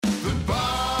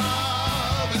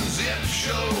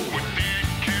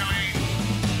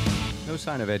No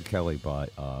sign of Ed Kelly, but,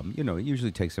 it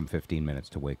usually takes him 15 minutes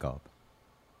to wake up.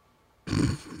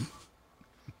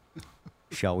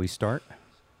 Shall we start?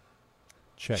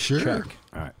 Check. All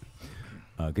right.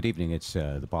 Good evening. It's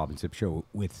the Bob and Zip Show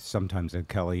with sometimes Ed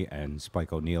Kelly and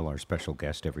Spike O'Neill, our special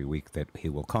guest every week that he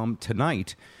will come.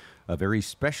 Tonight, a very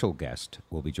special guest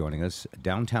will be joining us,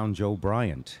 Downtown Joe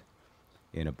Bryant,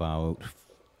 in about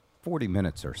 40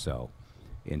 minutes or so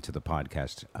into the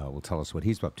podcast. Will tell us what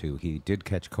he's up to. He did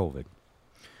catch COVID.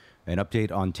 An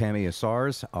update on Tammy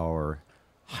Asars, our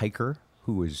hiker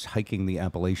who is hiking the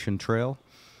Appalachian Trail.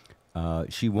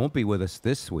 She won't be with us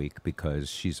this week because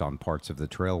she's on parts of the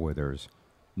trail where there's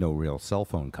no real cell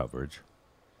phone coverage.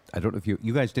 I don't know if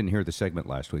you guys didn't hear the segment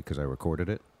last week because I recorded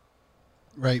it.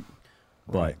 Right.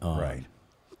 But, right.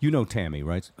 You know Tammy,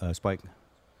 right, Spike?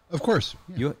 Of course.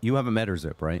 Yeah. You haven't met her,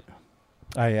 Zip, right?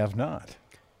 I have not.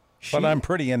 But I'm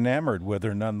pretty enamored with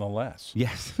her nonetheless.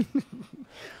 Yes.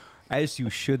 As you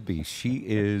should be. She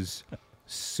is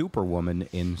superwoman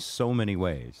in so many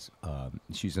ways.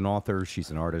 She's an author. She's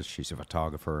an artist. She's a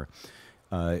photographer.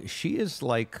 She is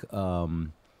like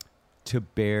to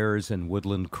bears and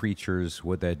woodland creatures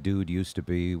what that dude used to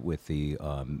be with the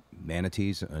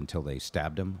manatees until they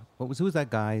stabbed him. Who was that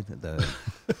guy?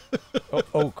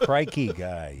 Crikey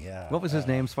guy, yeah. What was his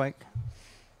name, Spike?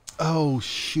 Oh,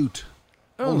 shoot.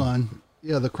 Hold on.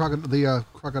 Yeah, the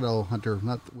crocodile hunter,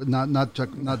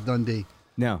 not Dundee.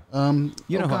 No.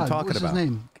 You know who I'm talking what's about. His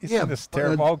name? Yeah, this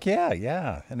terrible.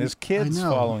 Yeah. And his kids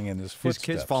following in his footsteps.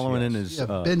 His kids following in his...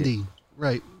 Bendy.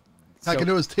 Right. I can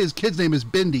know his kid's name is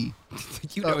Bendy.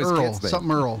 You know his Earl, kid's name.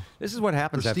 something Earl. This is what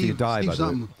happens after you die, by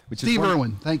the way. Steve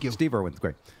Irwin, thank you. Steve Irwin,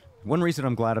 great. One reason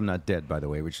I'm glad I'm not dead, by the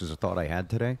way, which is a thought I had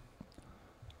today.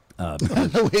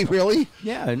 Wait, really?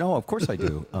 Yeah, no, of course I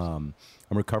do. I'm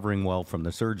recovering well from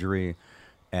the surgery,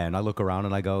 and I look around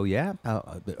and I go, yeah,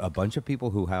 a bunch of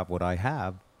people who have what I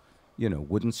have,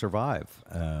 wouldn't survive.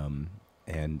 Man,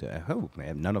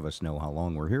 none of us know how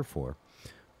long we're here for.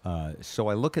 So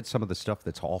I look at some of the stuff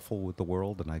that's awful with the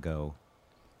world, and I go,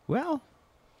 well,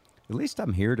 at least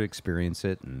I'm here to experience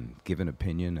it and give an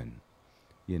opinion. And,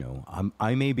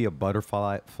 I may be a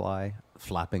butterfly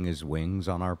flapping his wings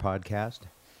on our podcast,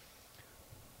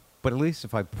 but at least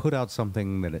if I put out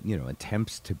something that,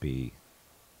 attempts to be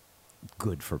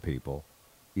good for people,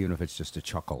 even if it's just a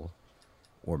chuckle,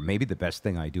 or maybe the best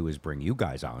thing I do is bring you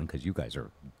guys on because you guys are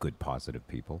good, positive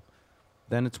people,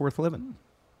 then it's worth living.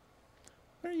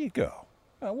 There you go.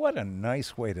 What a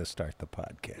nice way to start the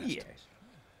podcast. Yes.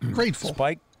 Grateful.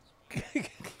 Spike,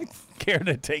 care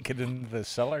to take it into the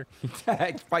cellar?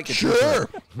 Spike, sure.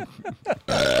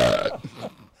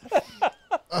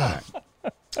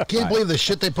 Can't believe the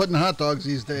shit they put in hot dogs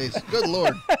these days. Good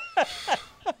Lord. All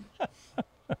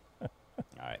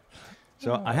right.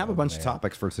 So I have a bunch of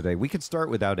topics for today. We could start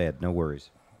without Ed. No worries.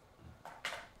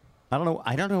 I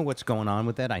don't know what's going on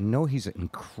with Ed. I know he's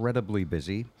incredibly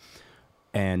busy.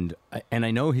 And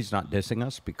I know he's not dissing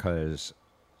us because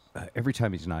every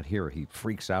time he's not here, he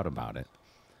freaks out about it.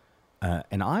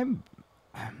 And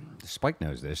Spike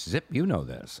knows this. Zip, you know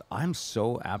this. I'm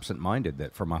so absent-minded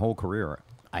that for my whole career,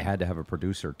 I had to have a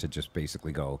producer to just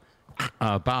basically go,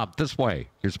 Bob, this way.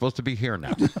 You're supposed to be here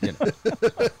now.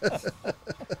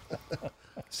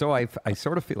 So I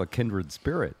sort of feel a kindred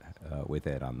spirit with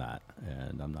Ed on that,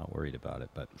 and I'm not worried about it.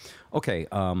 But, okay,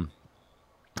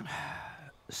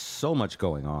 so much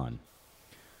going on.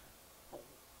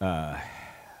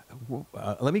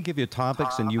 Let me give you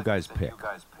topics and you guys pick.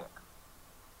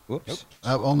 Whoops.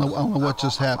 I don't know what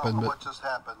just happened.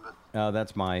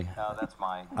 That's my...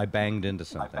 I banged into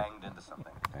something.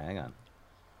 Hang on.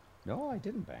 No, I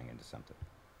didn't bang into something.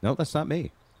 No, that's not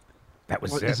me. That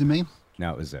was Zip. Is it me?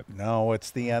 No, it was Zip. No,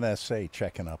 it's the NSA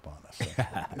checking up on us.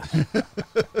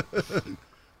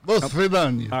 Both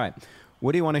on you. All right.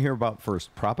 What do you want to hear about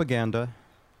first? Propaganda,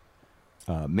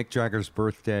 Mick Jagger's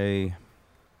birthday,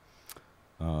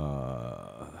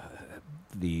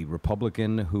 the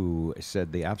Republican who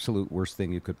said the absolute worst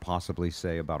thing you could possibly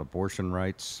say about abortion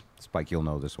rights. Spike, you'll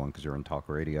know this one because you're on talk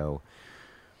radio.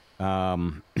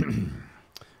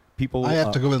 People. I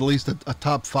have to go with at least a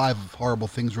top 5 of horrible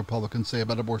things Republicans say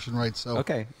about abortion rights. So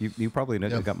okay, you probably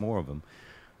got more of them.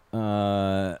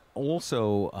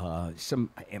 Also, some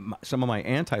of my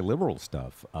anti-liberal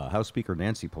stuff. House Speaker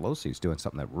Nancy Pelosi is doing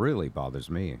something that really bothers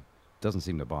me. Doesn't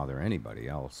seem to bother anybody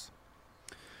else.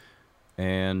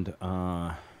 And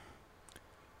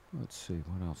let's see,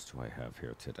 what else do I have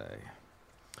here today?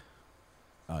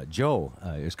 Joe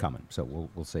is coming, so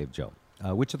we'll save Joe.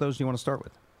 Which of those do you want to start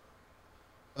with?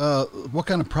 What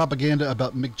kind of propaganda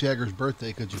about Mick Jagger's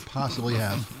birthday could you possibly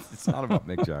have? It's not about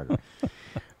Mick Jagger.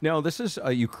 No, this is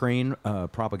Ukraine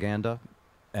propaganda,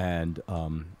 and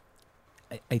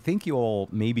I think you all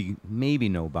maybe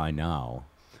know by now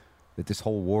that this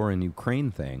whole war in Ukraine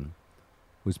thing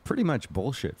was pretty much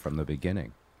bullshit from the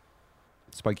beginning.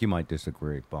 Spike, you might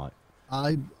disagree, but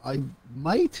I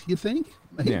might, you think?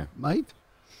 Might? Yeah,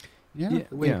 Yeah,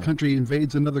 the way yeah. a country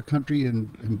invades another country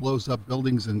and blows up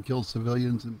buildings and kills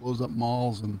civilians and blows up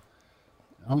malls, and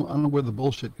I don't know where the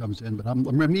bullshit comes in, but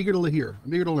I'm eager to hear.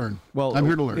 I'm eager to learn. Well, I'm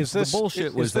here to learn. Is this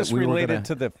bullshit was is this that we were related gonna-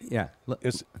 to the? yeah.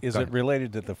 Is Go it ahead.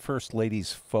 related to the first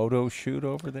lady's photo shoot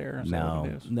over there? Is that what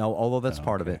it is? No. Although that's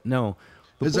part of it. No.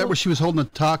 The Is that where she was holding a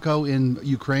taco in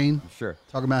Ukraine? Sure.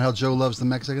 Talking about how Joe loves the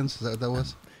Mexicans? Is that what that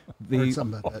was? I heard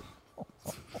something about that.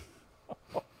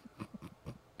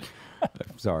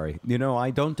 Sorry. I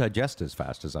don't digest as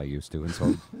fast as I used to, and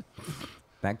so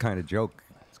that kind of joke,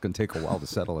 it's going to take a while to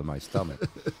settle in my stomach.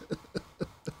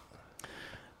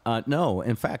 No,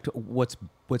 in fact, what's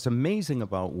amazing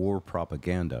about war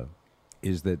propaganda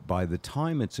is that by the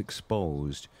time it's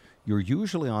exposed, you're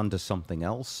usually onto something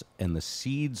else, and the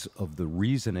seeds of the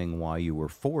reasoning why you were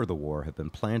for the war have been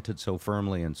planted so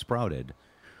firmly and sprouted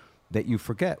that you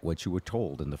forget what you were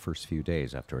told in the first few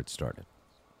days after it started.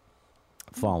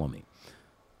 Follow me.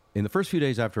 In the first few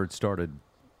days after it started,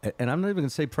 and I'm not even going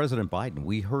to say President Biden,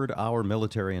 we heard our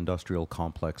military-industrial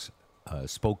complex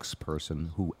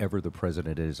spokesperson, whoever the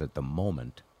president is at the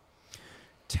moment,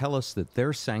 tell us that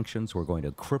their sanctions were going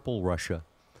to cripple Russia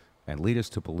and lead us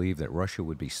to believe that Russia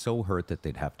would be so hurt that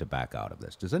they'd have to back out of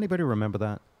this. Does anybody remember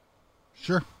that?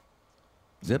 Sure.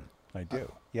 Zip? I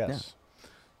do. Yes.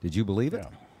 Did you believe it?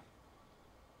 Yeah.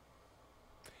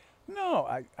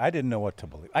 No, I didn't know what to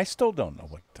believe. I still don't know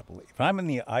what to believe. I'm in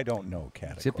the I don't know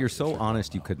category. Zip, you're so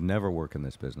honest you could never work in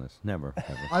this business. Never,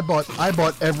 ever. I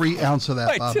bought every ounce of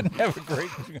that, I Bob. didn't have a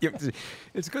great.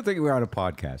 It's a good thing we're on a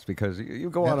podcast because you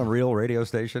go on a real radio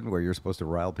station where you're supposed to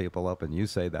rile people up and you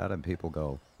say that and people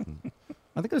go,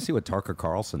 I think I'll see what Tucker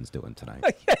Carlson's doing tonight.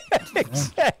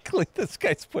 Exactly. This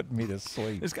guy's putting me to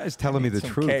sleep. This guy's telling me the Some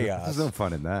truth. chaos. There's no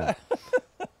fun in that.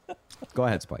 Go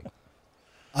ahead, Spike.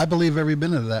 I believe every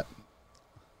minute of that.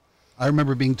 I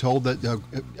remember being told that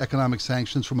economic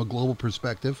sanctions from a global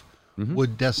perspective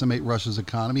would decimate Russia's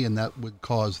economy, and that would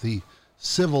cause the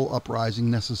civil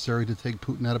uprising necessary to take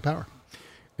Putin out of power.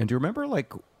 And do you remember,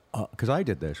 because I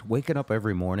did this, waking up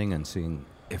every morning and seeing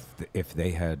if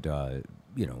they had,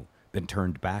 been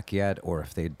turned back yet, or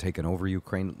if they'd taken over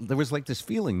Ukraine? There was this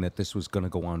feeling that this was going to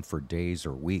go on for days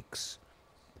or weeks.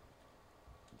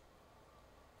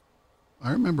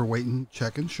 I remember waiting,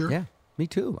 checking, sure. Yeah, me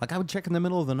too. I would check in the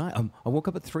middle of the night. I woke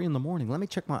up at 3 a.m. Let me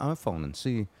check my iPhone and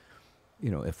see,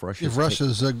 if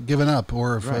Russia's given up,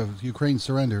 or if Right. Ukraine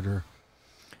surrendered, or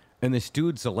And this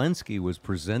dude Zelensky was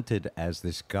presented as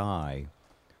this guy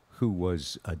who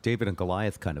was a David and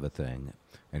Goliath kind of a thing,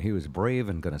 and he was brave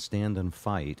and going to stand and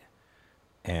fight.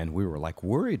 And we were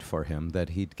worried for him that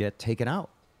he'd get taken out.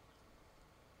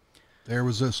 there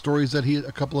was stories that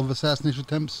a couple of assassination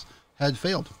attempts had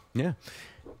failed. Yeah.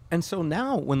 And so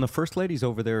now when the first lady's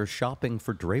over there shopping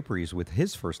for draperies with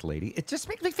his first lady, it just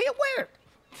makes me feel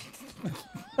weird.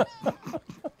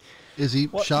 Is he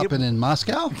shopping in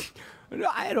Moscow?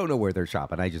 I don't know where they're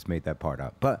shopping. I just made that part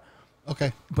up. But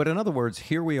Okay. But in other words,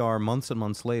 here we are months and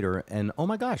months later, and oh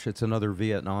my gosh, it's another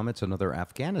Vietnam, it's another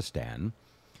Afghanistan,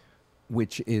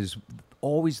 which is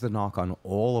always the knock on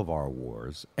all of our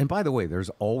wars. And by the way, there's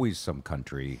always some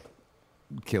country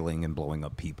killing and blowing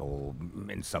up people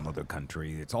in some other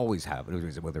country. It's always happening,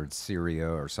 whether it's Syria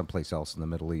or someplace else in the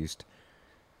Middle East.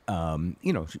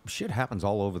 Shit happens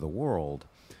all over the world.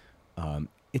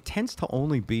 It tends to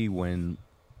only be when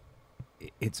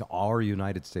it's our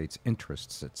United States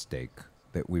interests at stake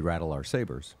that we rattle our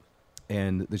sabers.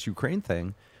 And this Ukraine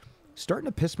thing starting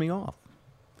to piss me off.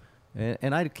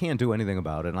 And I can't do anything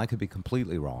about it, and I could be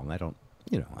completely wrong. I don't,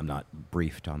 I'm not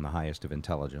briefed on the highest of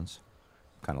intelligence,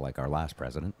 kind of like our last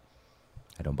president.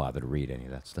 I don't bother to read any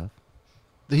of that stuff.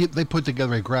 They put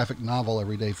together a graphic novel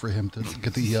every day for him to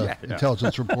get the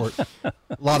intelligence report. A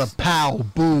lot of pow,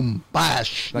 boom,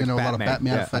 bash. Like a lot of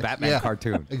Batman a effects. Batman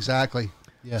cartoon. Exactly.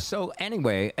 Yeah. So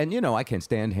anyway, and I can't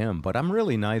stand him, but I'm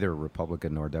really neither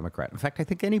Republican nor Democrat. In fact, I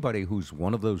think anybody who's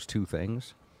one of those two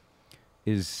things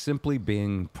is simply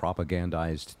being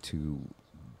propagandized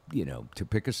to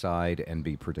pick a side and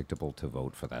be predictable to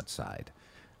vote for that side.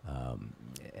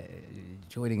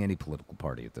 Joining any political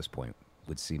party at this point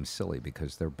would seem silly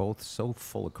because they're both so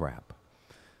full of crap.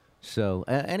 So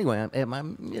anyway,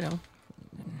 I'm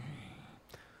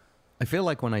I feel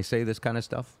like when I say this kind of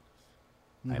stuff,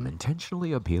 I'm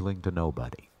intentionally appealing to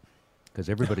nobody because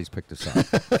everybody's picked a side.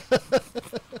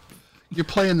 You're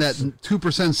playing that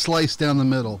 2% slice down the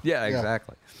middle. Yeah,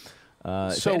 exactly.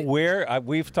 So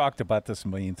we've talked about this a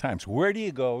million times. Where do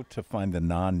you go to find the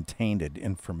non-tainted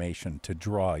information to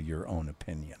draw your own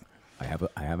opinion? I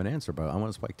have an answer, but I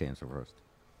want Spike to answer first.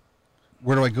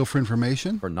 Where do I go for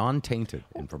information? For non-tainted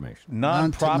information.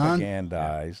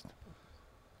 Non-propagandized.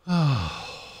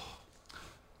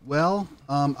 Well,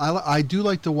 I do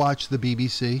like to watch the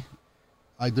BBC.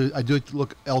 I do like to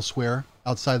look elsewhere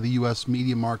outside the U.S.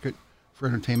 media market for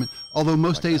entertainment. Although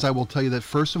most days I will tell you that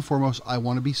first and foremost, I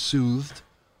want to be soothed.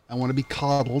 I want to be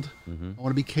coddled. I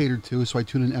want to be catered to. So I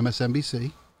tune in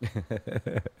MSNBC.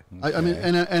 I mean,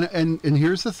 and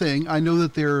here's the thing. I know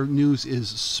that their news is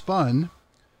spun.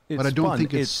 But I don't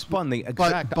think it's spun. The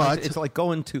exact. But it's like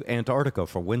going to Antarctica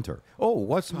for winter. Oh,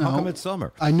 how come it's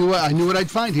summer? I knew what I'd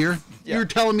find here. Yeah. You're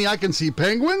telling me I can see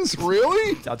penguins?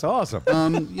 Really? That's awesome.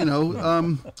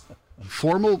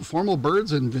 Formal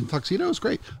birds in tuxedos,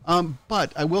 great.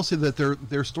 But I will say that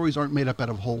their stories aren't made up out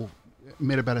of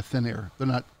thin air. They're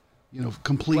not,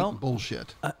 complete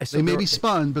bullshit. So they may be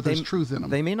spun, but there's truth in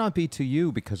them. They may not be to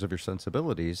you because of your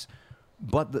sensibilities.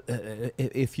 But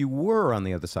if you were on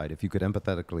the other side, if you could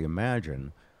empathetically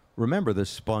imagine, remember the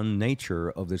spun nature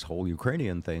of this whole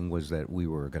Ukrainian thing was that we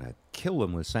were going to kill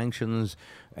them with sanctions.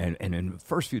 And in the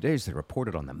first few days, they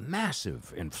reported on the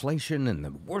massive inflation and the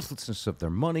worthlessness of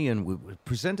their money. And we were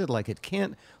presented like it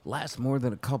can't last more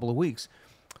than a couple of weeks.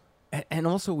 And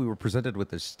also we were presented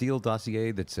with this Steele dossier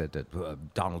that said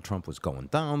that Donald Trump was going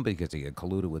down because he had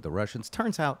colluded with the Russians.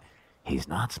 Turns out, he's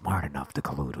not smart enough to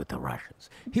collude with the Russians.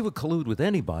 He would collude with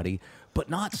anybody,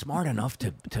 but not smart enough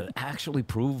to actually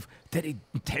prove that he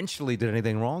intentionally did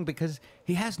anything wrong because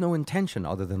he has no intention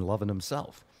other than loving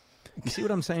himself. You see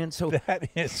what I'm saying? So that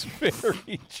is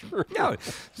very true. No,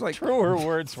 it's like truer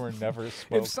words were never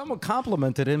spoken. If someone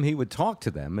complimented him, he would talk to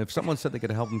them. If someone said they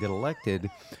could help him get elected,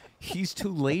 he's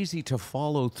too lazy to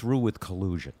follow through with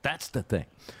collusion. That's the thing.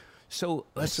 So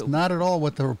that's not at all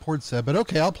what the report said, but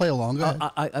okay, I'll play along. Go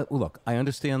ahead. Look, I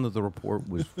understand that the report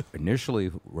was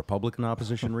initially Republican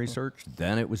opposition research,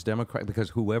 then it was Democrat,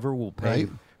 because whoever will pay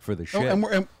for the shit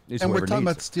is we're talking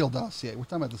about it. the Steele dossier. We're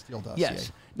talking about the Steele dossier.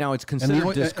 Yes. Now, it's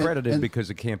considered discredited because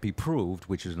it can't be proved,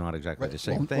 which is not exactly the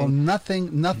same thing. Well,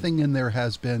 nothing in there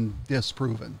has been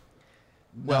disproven.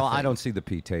 Well, I don't see the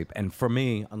P tape, and for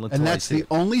me, and that's the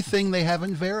only thing they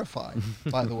haven't verified,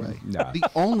 by the way. No. The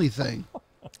only thing.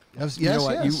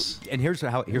 Yes. And here's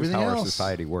how our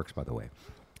society works, by the way.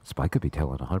 Spike could be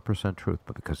telling 100% truth,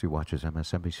 but because he watches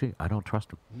MSNBC, I don't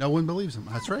trust him. No one believes him.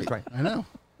 That's right. I know. Isn't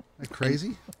that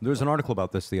crazy? There was an article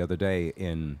about this the other day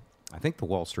in, I think, the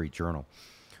Wall Street Journal.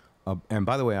 And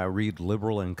by the way, I read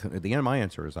liberal and the end of my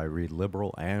answer is I read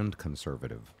liberal and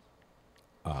conservative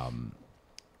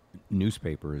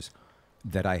newspapers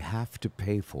that I have to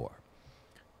pay for.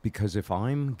 Because if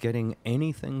I'm getting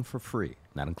anything for free,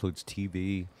 that includes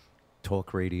TV,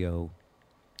 talk radio,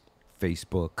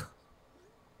 Facebook,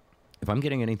 if I'm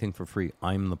getting anything for free,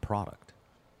 I'm the product.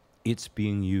 It's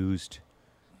being used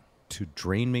to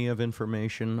drain me of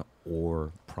information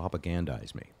or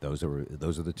propagandize me. Those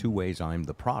are the two ways I'm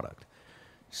the product.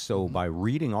 So by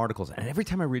reading articles, and every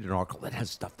time I read an article that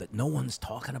has stuff that no one's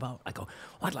talking about, I go,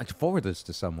 well, I'd like to forward this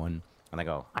to someone. And I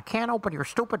go, I can't open your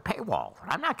stupid paywall.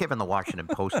 I'm not giving the Washington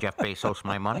Post Jeff Bezos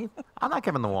my money. I'm not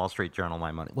giving the Wall Street Journal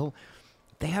my money. Well,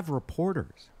 they have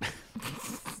reporters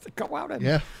that go out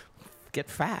and get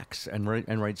facts and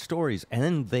write stories.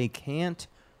 And they can't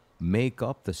make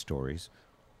up the stories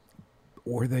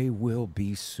or they will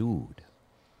be sued.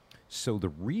 So the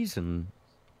reason,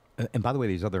 and by the way,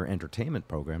 these other entertainment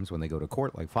programs, when they go to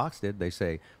court like Fox did, they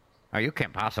say, oh, you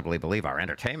can't possibly believe our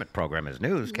entertainment program is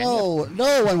news, can you?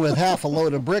 No one with half a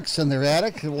load of bricks in their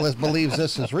attic believes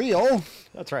this is real.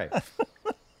 That's right.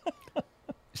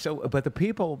 So, but the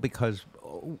people, because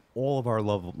all of our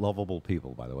lovable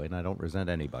people, by the way, and I don't resent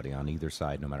anybody on either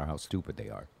side, no matter how stupid they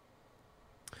are.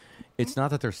 It's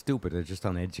not that they're stupid, they're just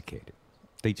uneducated.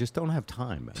 They just don't have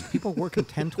time. People working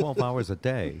 10, 12 hours a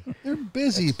day. They're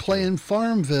busy playing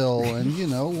Farmville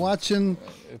and, watching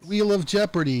Wheel of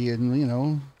Jeopardy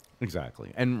and,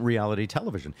 Exactly. And reality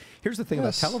television. Here's the thing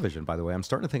about television, by the way. I'm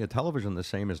starting to think of television the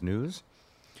same as news.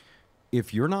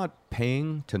 If you're not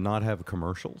paying to not have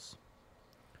commercials,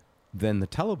 then the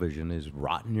television is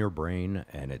rotting your brain,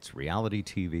 and it's reality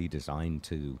TV designed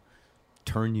to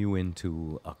turn you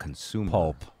into a consumer.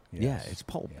 Pulp. Yes. Yeah, it's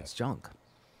pulp. Yes. It's junk.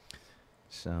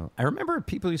 So I remember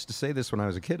people used to say this when I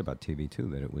was a kid about TV, too,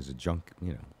 that it was a junk,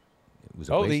 it was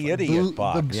a the idiot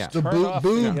box. The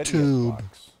boob tube.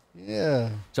 Box.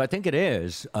 Yeah. So I think it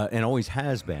is, and always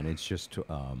has been. It's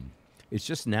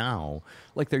just now,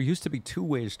 like there used to be two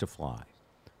ways to fly.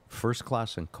 first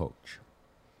class and coach.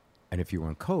 And if you were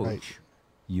in coach, Right.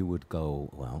 you would go,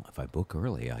 well, if I book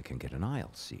early, I can get an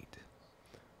aisle seat.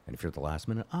 And if you're at the last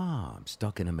minute, I'm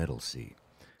stuck in a middle seat.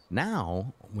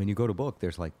 Now, when you go to book,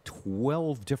 there's like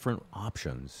 12 different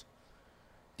options.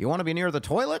 Do you want to be near the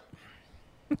toilet?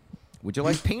 Would you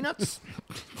like peanuts?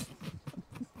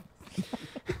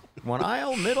 One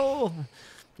aisle, middle,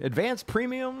 advanced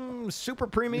premium, super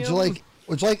premium.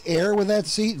 Would you like air with that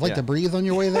seat? Like to breathe on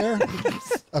your way there?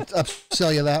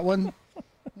 Upsell you that one?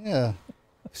 Yeah.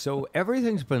 So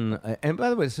everything's been, and by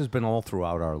the way, this has been all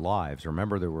throughout our lives.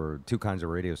 Remember, there were two kinds of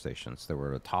radio stations. There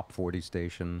were a top 40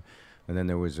 station, and then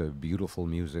there was a beautiful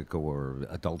music or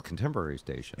adult contemporary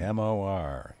station.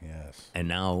 MOR, yes. And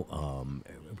now,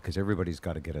 because everybody's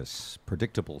got to get a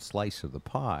predictable slice of the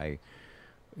pie,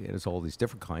 there's all these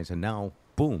different kinds. And now,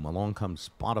 boom, along comes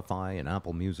Spotify and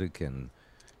Apple Music, and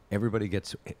everybody,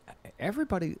 it's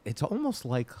almost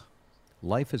like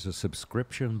life is a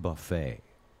subscription buffet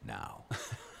now.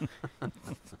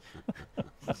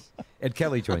 Ed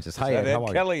Kelly joins us. Hi, Ed. How are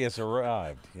you? Kelly has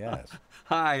arrived, yes.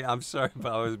 Hi, I'm sorry,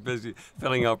 but I was busy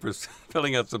filling out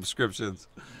subscriptions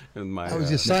in my. I was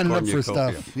just signing up for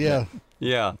stuff. Yeah.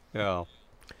 Yeah.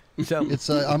 So It's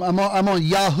I'm on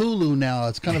Yahoo now.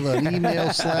 It's kind of an email /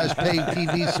 paid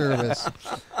TV service.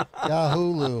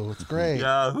 Yahoo, it's great.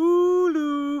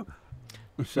 Yahoo!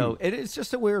 So it's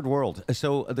just a weird world.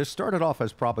 So this started off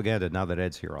as propaganda. Now that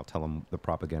Ed's here, I'll tell him the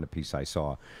propaganda piece I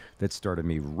saw that started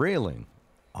me railing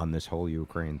on this whole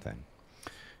Ukraine thing.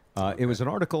 It was an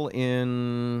article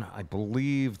in, I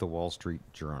believe, the Wall Street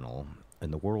Journal in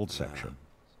the World section.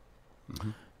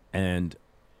 And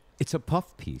it's a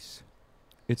puff piece.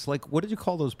 It's like, what did you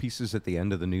call those pieces at the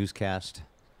end of the newscast?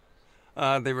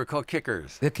 They were called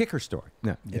kickers. The kicker story.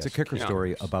 No, it's a kicker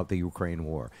story about the Ukraine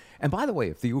war. And by the way,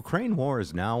 if the Ukraine war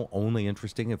is now only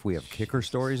interesting if we have kicker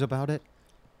stories about it.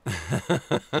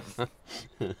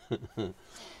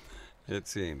 It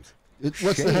seems.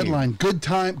 What's the headline? Good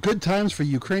times for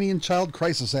Ukrainian child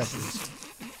crisis efforts.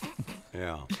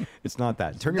 Yeah. It's not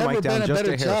that. Turn your Never mic down been a just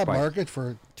better a hair. job Spike. market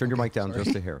for. Turn your mic down sorry.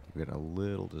 just a hair. You get a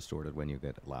little distorted when you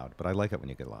get loud, but I like it when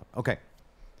you get loud. Okay.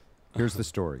 Here's the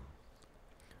story.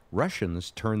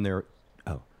 Russians turn to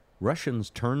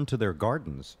their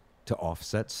gardens to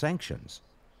offset sanctions.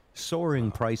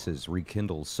 Soaring prices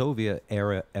rekindle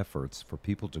Soviet-era efforts for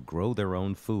people to grow their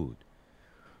own food.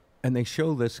 And they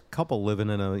show this couple living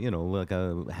in a, like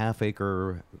a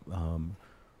half-acre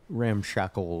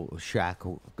ramshackle shack.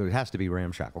 It has to be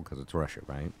ramshackle because it's Russia,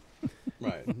 right?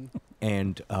 Right.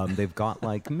 And they've got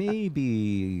like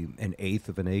maybe an eighth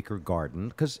of an acre garden,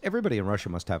 because everybody in Russia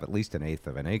must have at least an eighth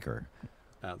of an acre.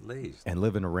 At least. And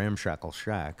live in a ramshackle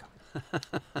shack. I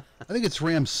think it's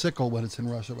ramsickle when it's in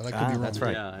Russia, but I could be wrong. That's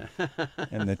right. Yeah.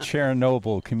 And the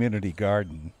Chernobyl Community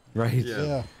Garden. Right.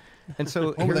 Yeah. And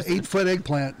so Over the here's 8-foot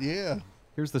eggplant. Yeah.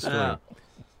 here's the story. Yeah.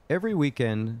 Every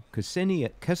weekend,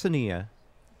 Ksenia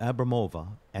Abramova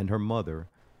and her mother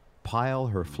pile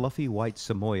her fluffy white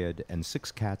Samoyed and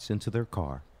 6 cats into their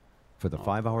car for the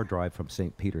 5-hour drive from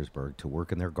St. Petersburg to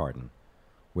work in their garden,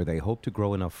 where they hope to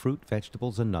grow enough fruit,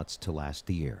 vegetables, and nuts to last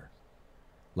the year.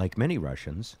 Like many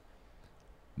Russians,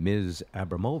 Ms.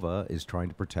 Abramova is trying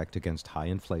to protect against high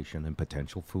inflation and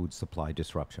potential food supply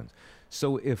disruptions.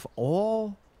 So if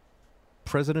all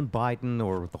President Biden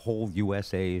or the whole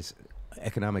USA's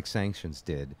economic sanctions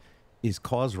did is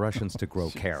cause Russians to grow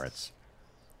carrots,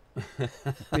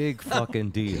 big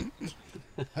fucking deal.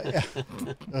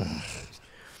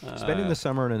 Spending the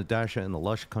summer in Odessa in the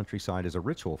lush countryside is a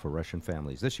ritual for Russian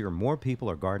families. This year, more people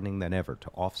are gardening than ever to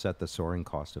offset the soaring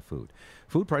cost of food.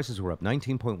 Food prices were up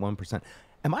 19.1%.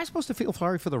 Am I supposed to feel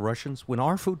sorry for the Russians when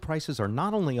our food prices are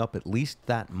not only up at least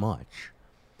that much,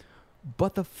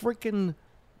 but the freaking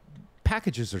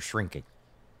packages are shrinking?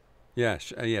 Yeah.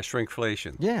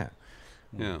 Shrinkflation. Yeah.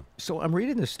 Yeah. So I'm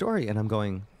reading this story and I'm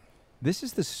going, this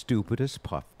is the stupidest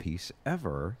puff piece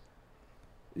ever,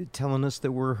 telling us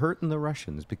that we're hurting the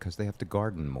Russians because they have to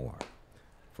garden more.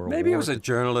 For Maybe it war was a to-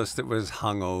 journalist that was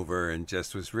hungover and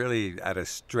just was really at a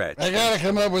stretch. I gotta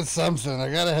come up with something.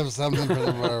 I gotta have something for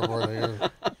the report here.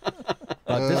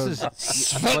 But this is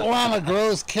Svetlana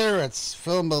grows carrots.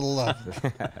 Film below.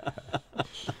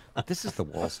 this is the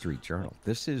Wall Street Journal.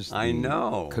 This is the I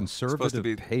know. It's supposed to conservative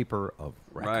be- paper of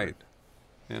record. Right.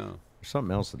 Yeah. There's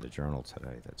something else in the Journal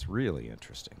today that's really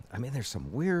interesting. I mean, there's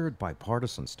some weird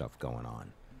bipartisan stuff going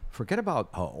on. Forget about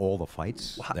all the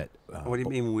fights that. What do you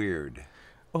mean weird?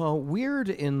 Well, weird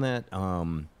in that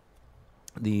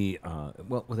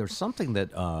there's something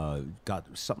that got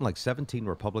something like 17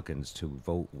 Republicans to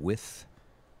vote with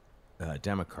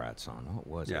Democrats on. What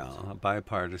was it? Yeah, a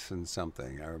bipartisan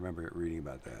something. I remember reading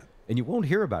about that. And you won't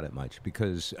hear about it much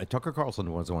because Tucker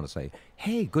Carlson was the one to say,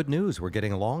 "Hey, good news, we're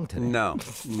getting along today." No.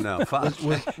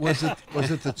 Was it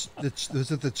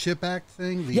the Chip Act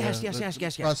thing? Yes.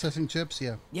 Processing chips,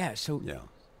 yeah. Yeah. So, Yeah.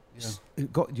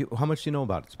 how much do you know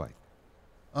about it, Spike?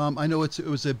 I know it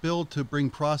was a bill to bring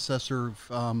processor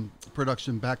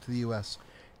production back to the U.S.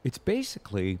 It's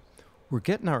basically we're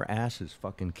getting our asses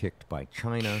fucking kicked by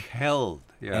China. Held.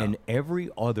 Yeah. And every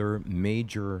other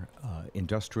major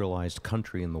industrialized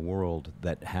country in the world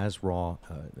that has raw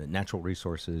natural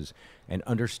resources and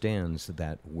understands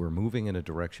that we're moving in a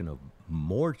direction of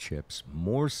more chips,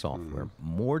 more software,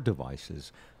 more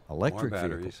devices, electric More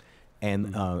vehicles.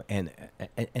 batteries.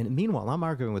 And meanwhile, I'm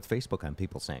arguing with Facebook on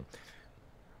people saying,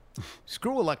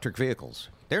 screw electric vehicles.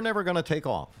 They're never going to take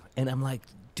off. And I'm like,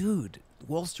 dude,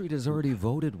 Wall Street has already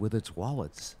voted with its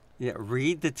wallets. Yeah,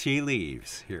 read the tea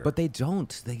leaves here. But they don't.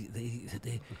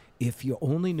 They if your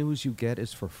only news you get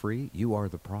is for free, you are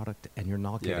the product, and you're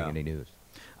not getting any news.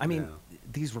 I mean,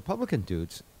 these Republican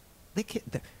dudes, they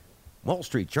can't. Wall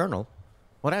Street Journal,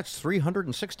 well, that's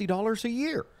 $360 a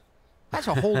year. That's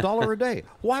a whole dollar a day.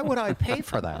 Why would I pay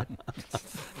for that?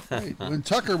 Right. When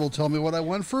Tucker will tell me what I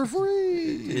want for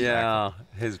free. Yeah,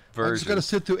 his version. I just got to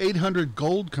sit through 800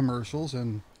 gold commercials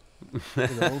and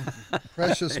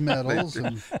precious metals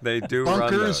and they do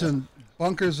bunkers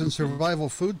and survival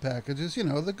food packages.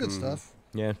 The good stuff.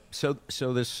 Yeah. So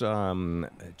this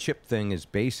chip thing is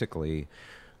basically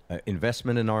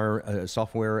investment in our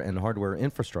software and hardware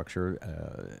infrastructure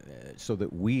so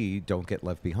that we don't get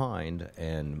left behind.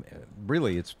 And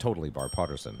really, it's totally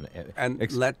bipartisan. And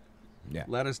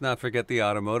let us not forget the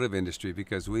automotive industry,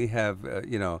 because we have,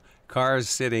 cars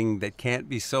sitting that can't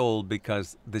be sold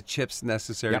because the chips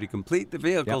necessary to complete the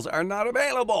vehicles are not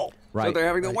available. Right. So they're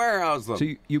having to warehouse them. So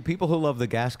you people who love the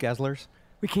gas guzzlers,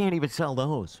 we can't even sell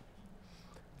those.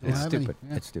 It's stupid.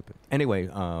 It's stupid. Anyway,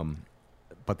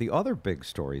 but the other big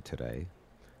story today,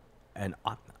 and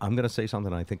I'm going to say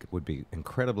something I think would be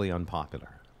incredibly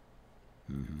unpopular.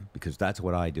 Because that's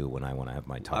what I do when I want to have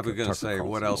my talk. I was going to say,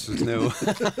 what else is new?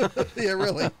 Yeah,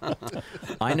 really.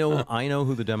 I know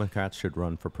who the Democrats should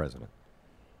run for president.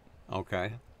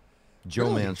 Okay.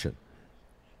 Joe Manchin.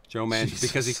 Joe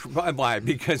Manchin, why?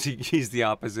 Because he's the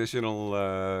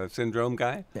oppositional syndrome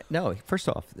guy? No, first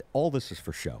off, all this is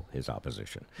for show, his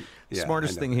opposition. The Yeah,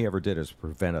 smartest I know thing he ever did is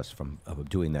prevent us from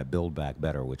doing that Build Back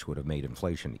Better, which would have made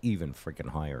inflation even freaking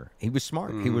higher. He was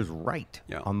smart. He was right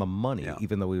on the money,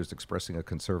 even though he was expressing a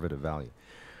conservative value.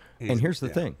 And here's the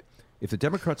thing. If the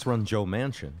Democrats run Joe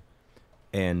Manchin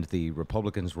and the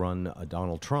Republicans run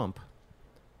Donald Trump,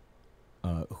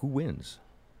 who wins?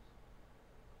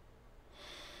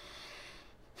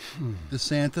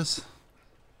 DeSantis?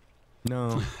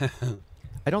 No.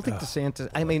 I don't think DeSantis.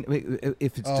 I mean,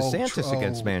 if it's DeSantis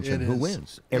against Manchin, who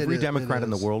wins? Every Democrat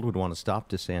in the world would want to stop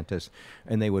DeSantis,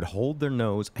 and they would hold their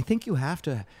nose. I think you have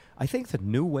to. I think the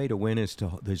new way to win is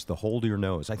to hold your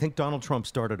nose. I think Donald Trump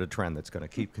started a trend that's going to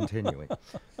keep continuing.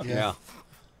 Yeah.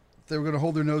 They were going to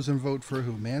hold their nose and vote for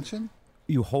who? Manchin?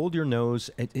 You hold your nose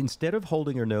instead of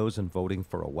holding your nose and voting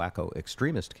for a wacko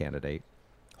extremist candidate.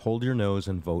 Hold your nose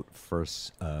and vote for a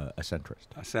centrist.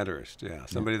 A centrist, yeah.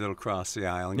 Somebody that'll cross the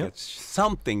aisle and get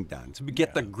something done. So we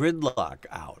get the gridlock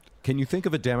out. Can you think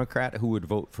of a Democrat who would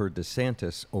vote for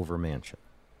DeSantis over Manchin?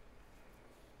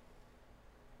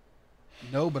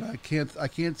 No, but I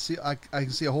can't see. I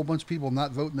can see a whole bunch of people not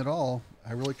voting at all.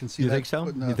 I really can see you that. think so?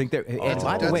 No. You think they're? That's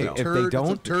by the way, a if turd, they don't,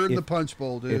 it's a turd in the punch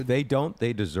bowl, dude. If they don't,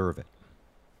 they deserve it.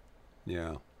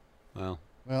 Yeah. Well,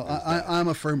 I'm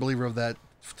a firm believer of that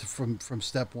from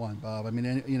step one, Bob. I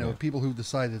mean, people who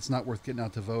decide it's not worth getting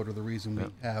out to vote are the reason we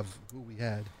have who we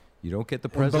had. You don't get the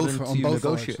president you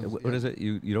negotiate. Elections, what is it?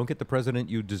 You don't get the president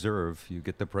you deserve. You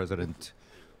get the president.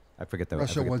 I forget that.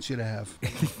 Russia wants you to have.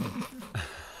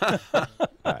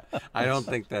 I don't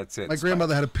think that's it. My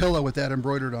grandmother had a pillow with that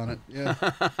embroidered on it. Yeah.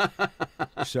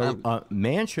 So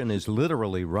Manchin is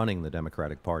literally running the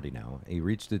Democratic Party now. He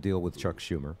reached a deal with Chuck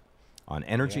Schumer on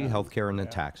energy, healthcare,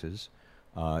 and taxes.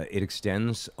 It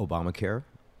extends Obamacare.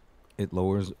 It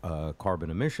lowers carbon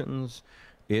emissions.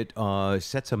 It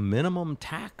sets a minimum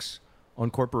tax on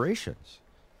corporations.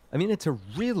 I mean, it's a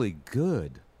really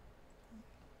good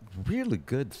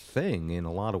thing in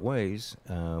a lot of ways.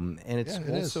 And it's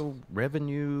also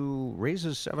revenue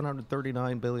raises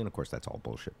 $739 billion. Of course, that's all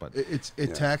bullshit. But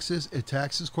it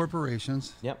taxes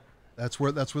corporations. Yep. That's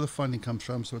where the funding comes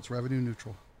from. So it's revenue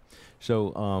neutral.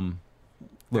 So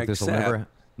look, this will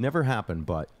never happen.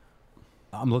 But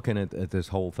I'm looking at this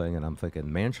whole thing, and I'm thinking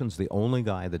Manchin's the only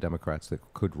guy the Democrats that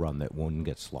could run that wouldn't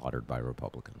get slaughtered by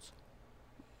Republicans.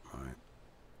 Right.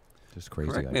 Just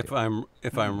crazy Correct me idea.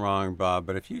 if I'm wrong, Bob,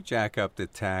 but if you jack up the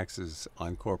taxes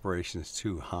on corporations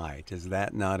too high, does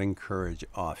that not encourage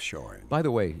offshoring? By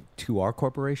the way, to our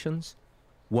corporations,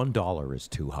 $1 is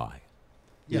too high.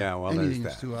 Yeah, well, there's anything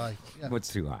is that. too high. Yeah. What's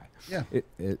too high? Yeah.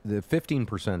 The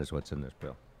 15% is what's in this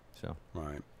bill. So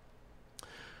Right.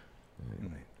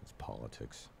 anyway, it's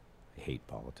politics. I hate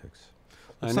politics.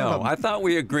 I know. I thought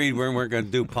we agreed we weren't going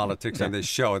to do politics on this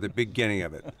show at the beginning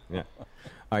of it. Yeah.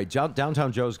 All right,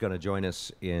 Downtown Joe's going to join us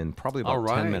in probably about All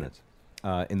right. 10 minutes.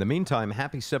 In the meantime,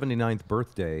 happy 79th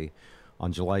birthday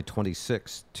on July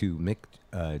 26th to Mick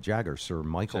Jagger, Sir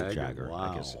Michael Jagger.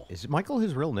 I guess. Wow. Is Michael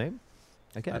his real name?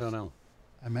 I guess. I don't know.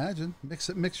 I imagine.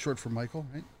 Mix short for Michael,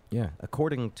 right? Yeah,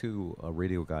 according to a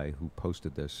radio guy who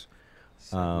posted this,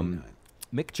 79.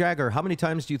 Mick Jagger, how many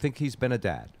times do you think he's been a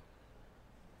dad?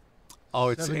 Oh,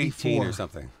 it's 18 74. or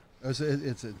something.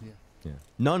 Yeah. Yeah.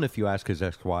 None if you ask his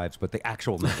ex-wives, but the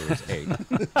actual number is 8.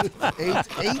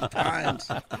 eight times.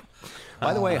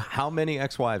 By the way, how many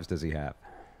ex-wives does he have?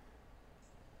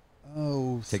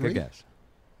 Oh, Take three? a guess.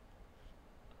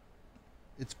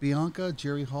 It's Bianca,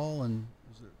 Jerry Hall, and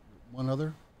is it one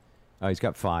other? He's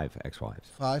got 5 ex-wives.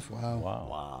 5? Wow.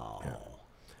 Wow.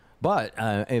 But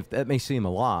if that may seem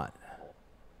a lot,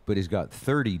 but he's got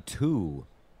 32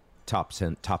 top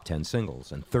 10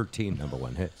 singles and 13 number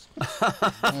 1 hits.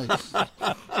 Nice.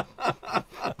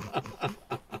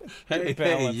 Hey,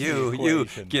 balance the you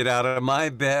equation. get out of my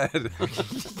bed.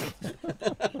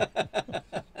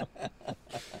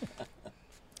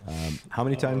 How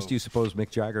many times do you suppose Mick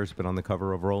Jagger's been on the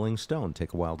cover of Rolling Stone?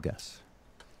 Take a wild guess.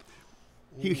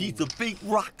 He's a big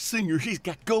rock singer. He's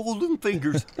got golden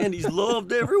fingers, and he's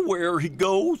loved everywhere he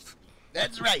goes.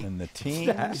 That's right. And the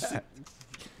team.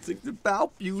 Sings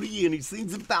about beauty, and he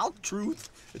sings about truth.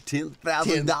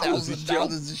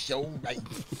 $10,000 a show. right?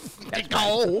 Take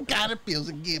all kind of pills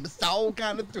and give us all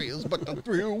kind of thrills, but the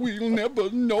thrill we'll never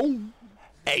know.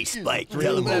 Hey, Spike,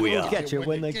 Tell them who will get you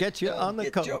when they get you on the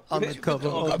cover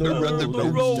of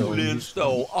the Rolling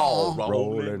Stone. Oh,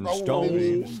 Rolling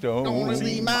Stone. Gonna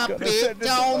see my bitch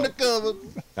on the cover.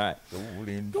 All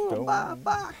right,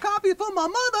 buy a copy for my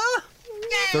mother.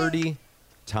 30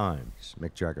 times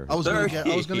Mick Jagger. I was gonna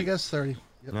 30. guess 30.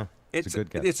 Yep. Yeah, it's a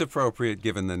good guess. It's appropriate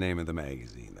given the name of the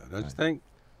magazine, though, don't you think?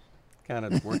 Kind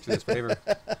of works in his favor.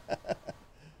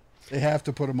 They have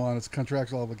to put him on. It's a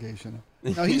contractual obligation.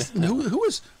 Now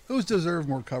who's deserved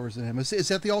more covers than him? Is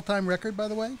that the all-time record, by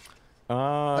the way?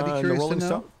 I'd be The curious Rolling to know.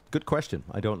 Stone? Good question.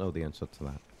 I don't know the answer to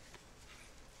that.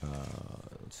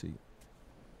 Let's see.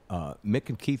 Mick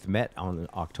and Keith met on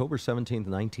October 17th,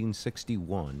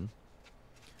 1961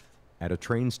 at a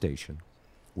train station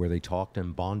where they talked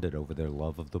and bonded over their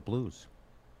love of the blues.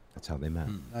 That's how they met.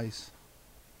 Nice.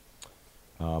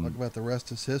 Talk about the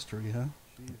rest is history, huh?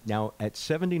 Now, at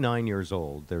 79 years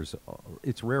old,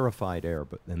 it's rarefied air,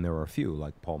 and there are a few,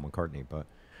 like Paul McCartney, but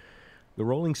the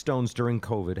Rolling Stones during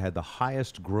COVID had the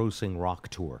highest grossing rock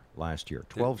tour last year.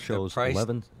 12 The shows, price-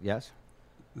 11, yes?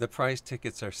 The price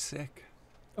tickets are sick.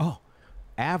 Oh,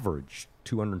 average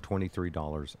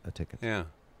 $223 a ticket. Yeah.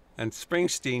 And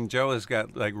Springsteen, Joe has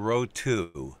got like row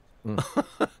 2.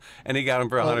 And he got them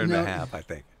for a hundred and a half, I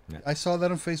think. I saw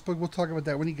that on Facebook. We'll talk about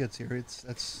that when he gets here.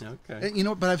 That's Okay.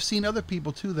 and, but I've seen other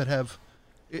people too that have.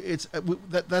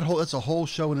 That's a whole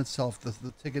show in itself.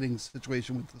 The ticketing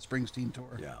situation with the Springsteen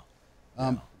tour.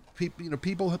 Yeah.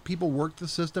 People worked the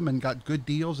system and got good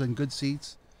deals and good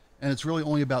seats, and it's really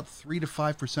only about 3 to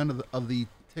 5% of the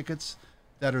tickets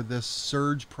that are this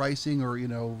surge pricing or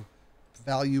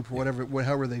value for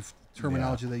however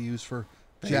terminology they use for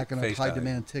jacking up Face high value.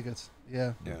 demand tickets.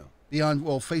 Yeah. Yeah.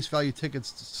 Beyond face value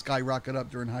tickets skyrocket up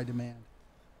during high demand.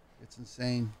 It's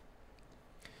insane.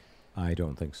 I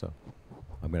don't think so.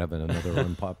 I'm going to have another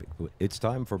unpopular. It's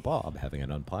time for Bob having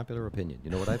an unpopular opinion.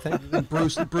 You know what I think? You think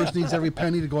Bruce needs every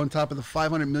penny to go on top of the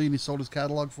 $500 million he sold his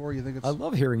catalog for? You think it's? I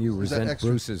love hearing you Is that resent extra?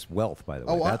 Bruce's wealth, by the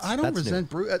way. Oh, That's I don't new. resent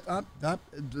Bruce.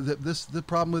 The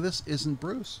problem with this isn't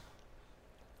Bruce.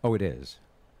 Oh, it is?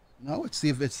 No, it's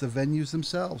the venues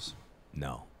themselves.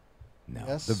 No.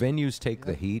 Yes. The venues take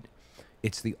the heat.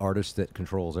 It's the artist that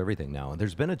controls everything now. And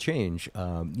there's been a change.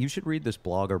 You should read this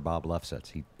blogger, Bob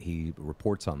Lefsetz. He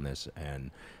reports on this,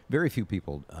 and very few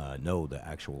people know the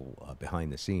actual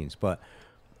behind the scenes. But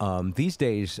these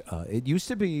days, it used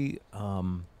to be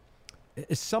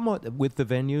somewhat with the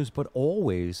venues, but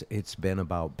always it's been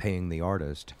about paying the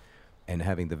artist and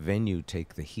having the venue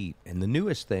take the heat. And the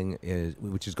newest thing is,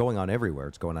 which is going on everywhere.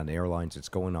 It's going on Airlines. It's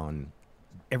going on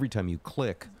every time you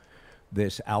click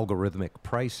this algorithmic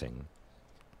pricing.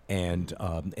 And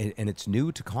it's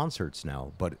new to concerts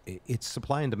now, but it's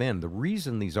supply and demand. The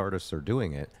reason these artists are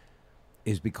doing it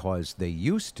is because they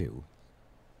used to,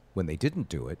 when they didn't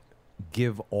do it,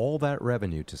 give all that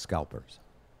revenue to scalpers.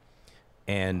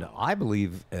 And I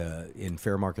believe in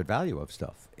fair market value of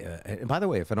stuff. And by the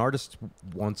way, if an artist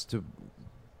wants to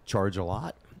charge a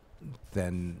lot,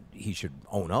 then he should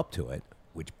own up to it,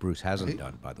 which Bruce hasn't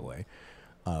done, by the way.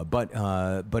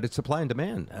 But it's supply and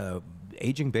demand.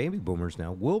 Aging baby boomers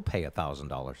now will pay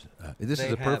 $1,000. This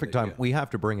is a perfect time. Yeah. We have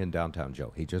to bring in Downtown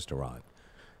Joe. He just arrived.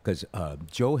 Because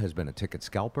Joe has been a ticket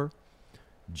scalper.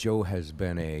 Joe has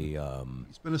been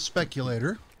he's been a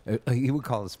speculator. He would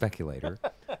call it a speculator.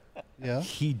 Yeah.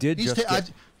 He did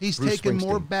he's taken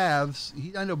more baths.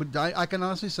 I know, but I can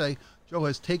honestly say Joe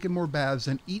has taken more baths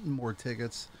and eaten more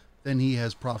tickets than he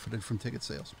has profited from ticket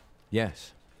sales.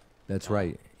 Yes, that's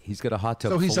right. He's got a hot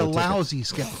tub. So he's full a of lousy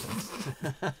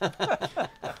scalper.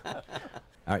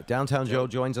 All right, Downtown Joe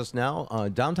joins us now.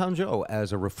 Downtown Joe,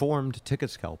 as a reformed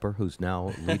ticket scalper who's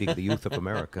now leading the youth of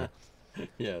America.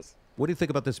 Yes. What do you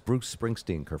think about this Bruce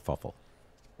Springsteen kerfuffle?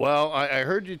 Well, I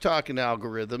heard you talking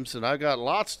algorithms, and I got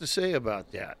lots to say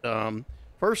about that.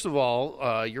 First of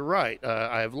all, you're right.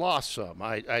 I've lost some.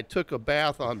 I took a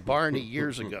bath on Barney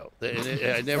years ago, and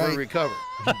I never recovered.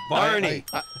 Barney.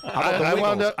 I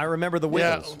wound up. I remember the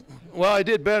Wiggles. Yeah, well, I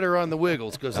did better on the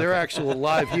Wiggles because they're actual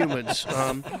live humans.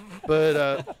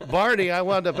 But Barney, I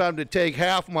wound up having to take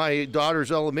half my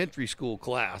daughter's elementary school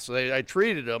class. I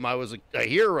treated him. I was a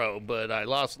hero, but I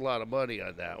lost a lot of money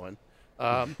on that one.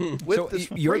 So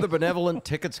you're the benevolent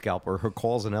ticket scalper who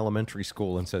calls an elementary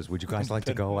school and says, "Would you guys like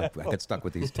to go? I get stuck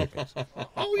with these tickets."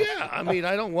 Oh yeah, I mean,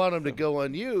 I don't want them to go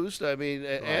unused. I mean,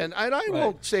 and I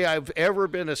won't say I've ever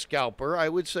been a scalper. I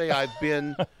would say I've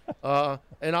been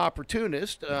an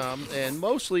opportunist, and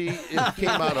mostly it came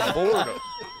out of boredom.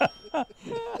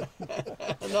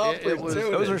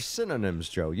 Those are synonyms,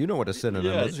 Joe. You know what a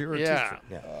synonym is. You're a teacher.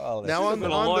 Yeah. Now on the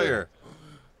lawyer.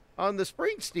 On the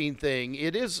Springsteen thing,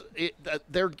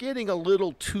 they're getting a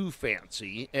little too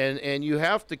fancy, and you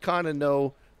have to kind of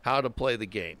know how to play the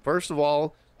game. First of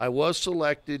all, I was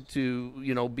selected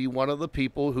to, be one of the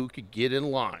people who could get in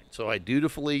line. So I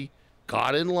dutifully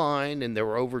got in line, and there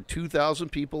were over 2,000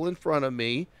 people in front of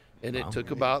me, and it took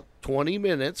about 20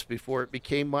 minutes before it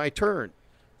became my turn.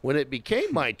 When it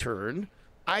became my turn,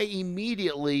 I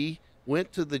immediately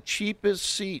went to the cheapest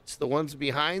seats, the ones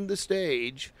behind the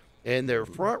stage, and their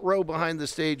front row behind the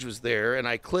stage was there, and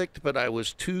I clicked, but I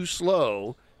was too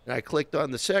slow, and I clicked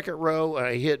on the second row, and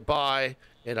I hit buy,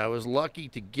 and I was lucky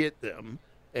to get them.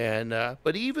 And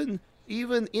but even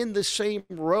in the same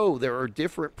row, there are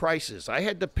different prices. I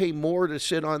had to pay more to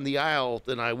sit on the aisle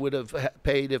than I would have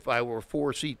paid if I were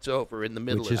 4 seats over in the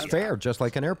middle. Which is fair, just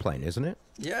like an airplane, isn't it?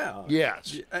 Yeah.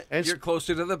 Yes. And you're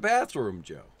closer to the bathroom,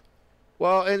 Joe.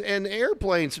 Well, and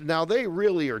airplanes now, they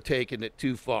really are taking it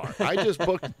too far. I just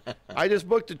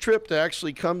booked a trip to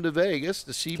actually come to Vegas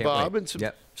to see Bob and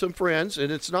some friends,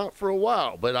 and it's not for a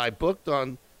while. But I booked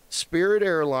on Spirit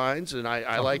Airlines, and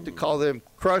I like to call them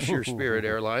Crusher Spirit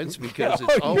Airlines because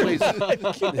it's always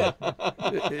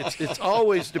it's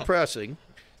always depressing,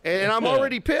 and I'm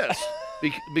already pissed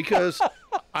because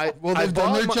they've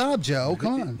done their job, Joe.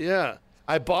 Come on. Yeah,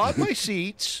 I bought my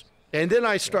seats. And then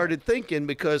I started thinking,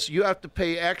 because you have to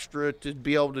pay extra to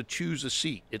be able to choose a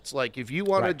seat. It's like if you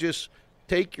want to just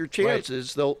take your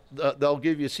chances, they'll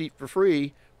give you a seat for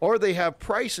free, or they have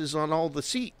prices on all the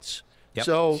seats. Yep.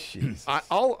 So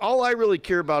all I really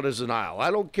care about is an aisle. I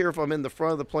don't care if I'm in the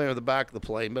front of the plane or the back of the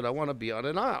plane, but I want to be on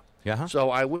an aisle. Yeah. So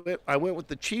I went with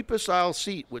the cheapest aisle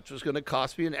seat, which was going to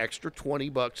cost me an extra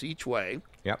 $20 each way.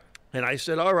 Yep. And I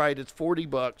said, all right, it's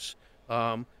 $40.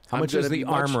 How much is the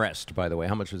armrest, by the way?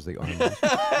 How much is the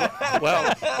armrest?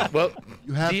 well,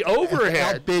 you have the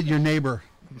overhead. Outbid your neighbor.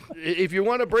 If you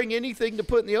want to bring anything to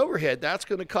put in the overhead, that's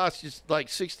going to cost you like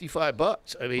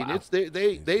 $65. I mean, it's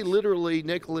they literally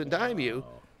nickel and dime you.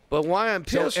 But why I'm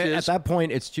pissed is at that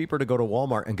point, it's cheaper to go to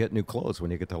Walmart and get new clothes when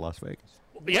you get to Las Vegas.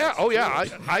 Yeah. Oh, yeah.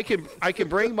 I can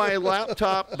bring my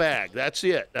laptop bag. That's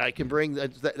it. I can bring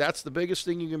that's the biggest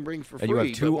thing you can bring for free. And you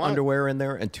have 2 underwear in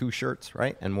there and 2 shirts,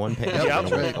 right? And 1 pants.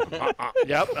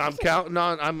 Yep. I'm counting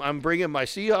on. I'm bringing my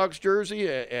Seahawks jersey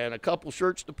and a couple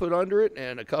shirts to put under it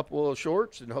and a couple of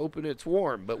shorts and hoping it's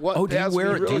warm. But what? Oh, do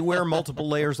you wear multiple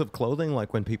layers of clothing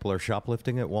like when people are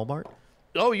shoplifting at Walmart?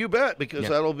 Oh, you bet, because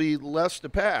that'll be less to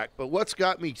pack. But what's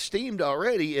got me steamed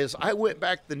already is I went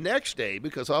back the next day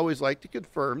because I always like to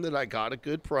confirm that I got a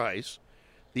good price.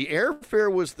 The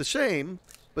airfare was the same,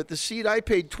 but the seat I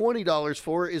paid $20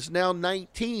 for is now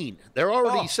 $19. They're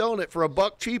already selling it for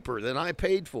 $1 cheaper than I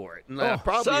paid for it. And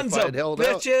probably Sons if I had of held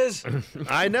bitches.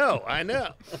 out. I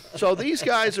know. So these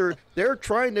guys they're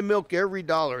trying to milk every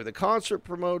dollar. The concert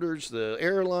promoters, the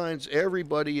airlines,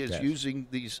 everybody is using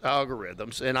these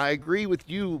algorithms. And I agree with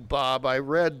you, Bob.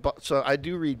 So I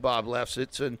do read Bob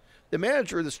Lefsetz, and the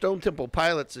manager of the Stone Temple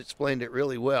Pilots explained it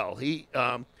really well. He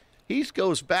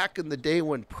goes back in the day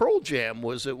when Pearl Jam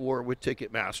was at war with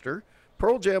Ticketmaster.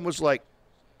 Pearl Jam was like,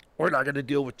 we're not going to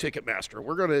deal with Ticketmaster.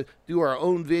 We're going to do our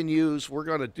own venues. We're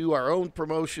going to do our own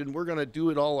promotion. We're going to do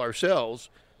it all ourselves.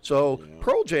 So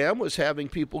Pearl Jam was having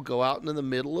people go out into the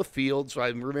middle of fields. I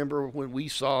remember when we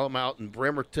saw them out in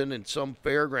Bremerton in some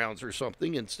fairgrounds or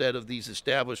something instead of these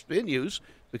established venues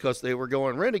because they were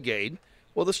going renegade.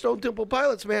 Well, the Stone Temple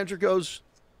Pilots manager goes,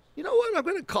 you know what, I'm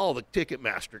going to call the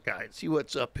Ticketmaster guy and see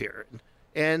what's up here.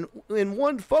 And in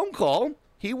one phone call,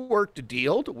 he worked a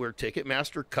deal to where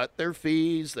Ticketmaster cut their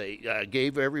fees. They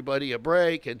gave everybody a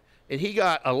break, and he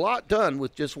got a lot done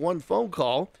with just one phone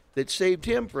call that saved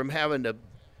him from having to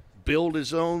build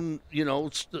his own,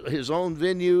 his own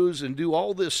venues and do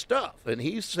all this stuff. And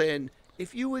he's saying,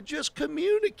 if you would just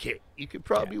communicate, you could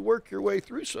probably work your way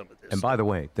through some of this. And by the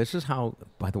way, this is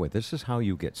how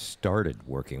you get started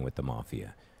working with the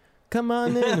mafia. Come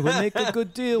on in, we'll make a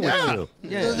good deal with you.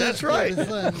 Yeah, that's right.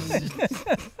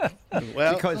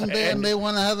 Well, and they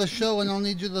want to have a show, and I'll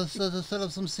need you to set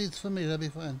up some seats for me. That'd be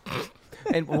fine.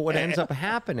 And what ends up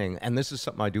happening, and this is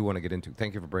something I do want to get into.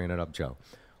 Thank you for bringing it up, Joe.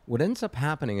 What ends up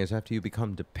happening is after you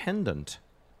become dependent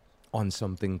on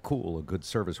something cool, a good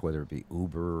service, whether it be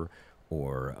Uber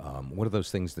or one of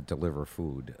those things that deliver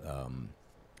food,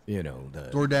 the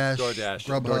DoorDash,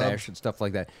 DoorDash and stuff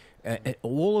like that.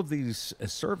 All of these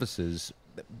services,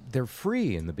 they're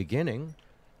free in the beginning,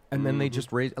 and then they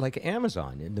just raise, like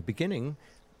Amazon. In the beginning,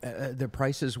 their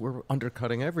prices were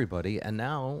undercutting everybody, and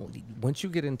now once you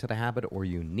get into the habit or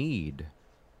you need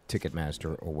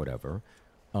Ticketmaster or whatever,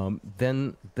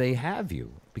 then they have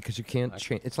you because you can't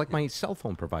change. It's like my cell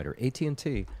phone provider,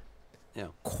 AT&T,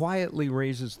 quietly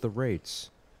raises the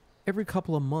rates every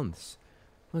couple of months.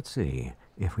 Let's see.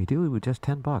 If we do it with just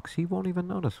 $10, he won't even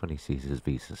notice when he sees his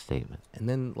Visa statement. And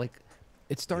then,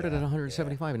 it started at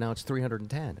 175, and now it's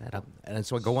 310. And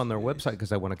so I go on their website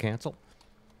because I want to cancel.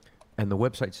 And the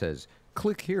website says,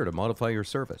 click here to modify your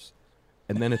service.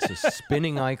 And then it's a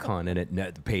spinning icon, and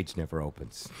the page never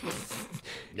opens.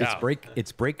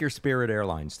 It's break your spirit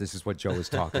Airlines. This is what Joe is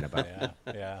talking about.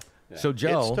 Yeah. So,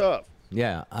 Joe. It's tough.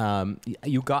 Yeah.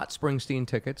 You got Springsteen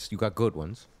tickets. You got good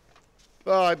ones.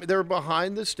 Well, they're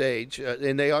behind the stage,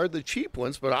 and they are the cheap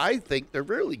ones, but I think they're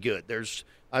really good.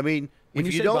 When if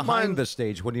you say don't behind mind the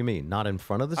stage, what do you mean? Not in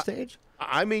front of the stage?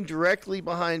 I mean directly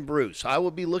behind Bruce. I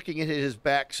will be looking at his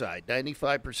backside 95%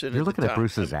 of the time. You're looking at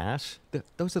Bruce's ass?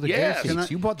 Those are the gay seats.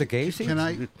 You bought the gay seats?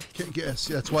 Yes,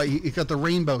 that's why you got the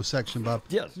rainbow section, Bob.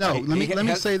 Yes. No, let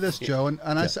me say this, Joe, and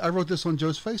I wrote this on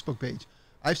Joe's Facebook page.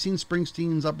 I've seen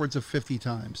Springsteen's upwards of 50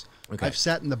 times. Okay. I've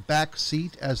sat in the back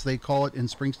seat, as they call it in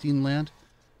Springsteen land.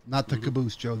 Not the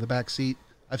caboose, Joe, the back seat.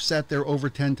 I've sat there over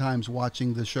 10 times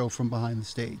watching the show from behind the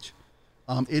stage.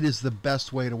 It is the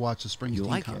best way to watch a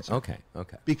Springsteen concert.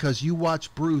 Okay. Because you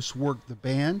watch Bruce work the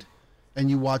band, and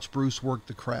you watch Bruce work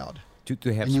the crowd. Do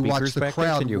they have and you speakers watch the back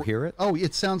crowd. there? Can you hear it? Oh,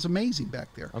 it sounds amazing back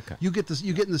there. Okay. You get this.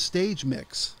 You get in the stage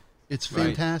mix. It's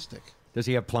fantastic. Does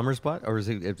he have plumber's butt, or is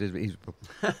he?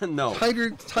 No.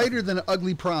 Tighter than an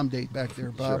ugly prom date back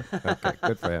there, Bob. Sure. Okay,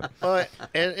 good for him.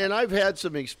 And I've had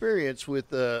some experience with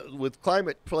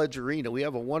Climate Pledge Arena. We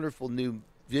have a wonderful new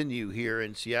venue here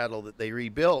in Seattle that they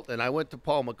rebuilt, and I went to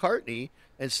Paul McCartney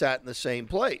and sat in the same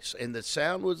place, and the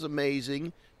sound was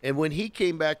amazing. And when he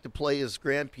came back to play his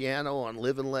grand piano on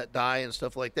Live and Let Die and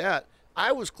stuff like that,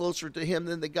 I was closer to him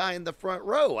than the guy in the front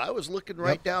row. I was looking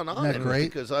right down on him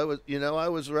because I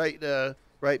was right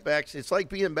back. It's like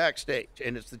being backstage,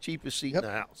 and it's the cheapest seat in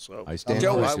the house. So I stand.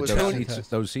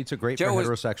 Those seats are great for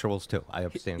heterosexuals too. I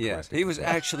understand. Yes, he was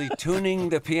actually tuning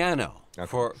the piano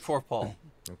for Paul.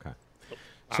 Okay.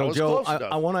 So Joe,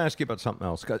 I want to ask you about something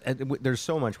else. 'Cause there's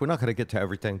so much. We're not going to get to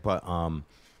everything,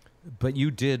 but you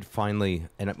did finally,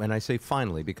 and I say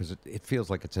finally because it feels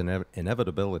like it's an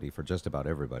inevitability for just about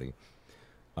everybody.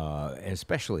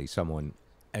 Especially someone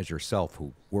as yourself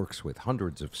who works with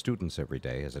hundreds of students every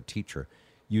day as a teacher,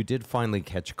 you did finally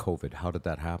catch COVID. How did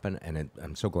that happen? And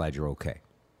I'm so glad you're okay.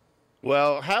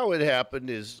 Well, how it happened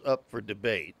is up for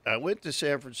debate. I went to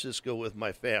San Francisco with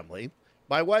my family.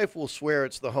 My wife will swear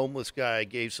it's the homeless guy I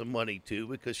gave some money to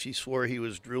because she swore he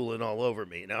was drooling all over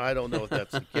me. Now, I don't know if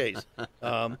that's the case.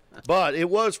 But it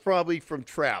was probably from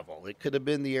travel. It could have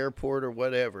been the airport or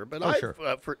whatever. But sure.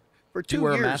 for 2 you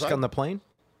wear years. a mask on the plane?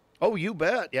 Oh, you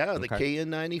bet. Yeah, the Okay.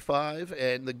 KN95.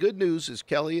 And the good news is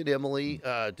Kelly and Emily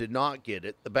did not get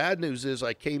it. The bad news is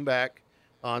I came back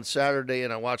on Saturday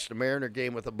and I watched a Mariner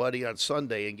game with a buddy on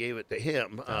Sunday and gave it to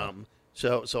him.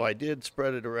 So I did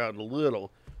spread it around a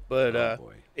little. But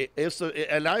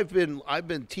and I've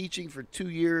been teaching for 2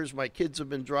 years. My kids have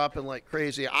been dropping like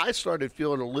crazy. I started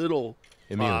feeling a little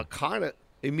kind of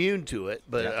immune to it,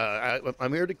 but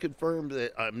I'm here to confirm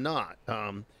that I'm not.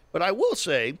 But I will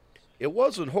say, it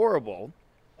wasn't horrible.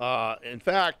 In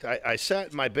fact, I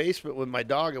sat in my basement with my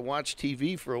dog and watched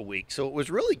TV for a week. So it was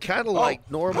really kind of like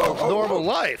normal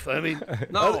life. I mean,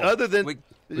 other than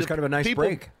It was kind of a nice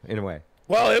break in a way.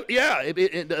 Well,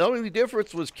 the only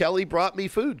difference was Kelly brought me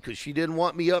food because she didn't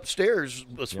want me upstairs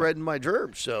spreading my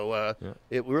germs. So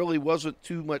it really wasn't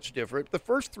too much different. The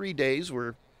first 3 days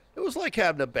it was like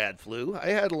having a bad flu. I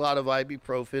had a lot of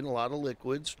ibuprofen, a lot of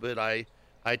liquids, but I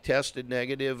tested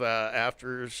negative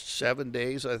after 7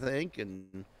 days, I think,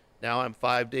 and now I'm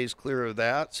 5 days clear of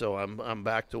that. So I'm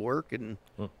back to work and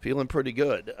feeling pretty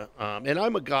good. And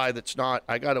I'm a guy that's not.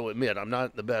 I got to admit, I'm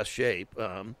not in the best shape.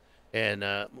 And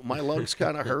my lungs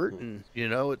kind of hurt, and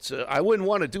it's. I wouldn't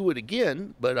want to do it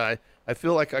again, but I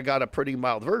feel like I got a pretty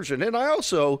mild version. And I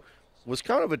also was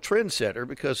kind of a trendsetter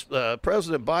because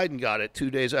President Biden got it 2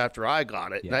 days after I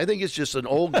got it, and I think it's just an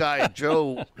old guy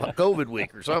Joe COVID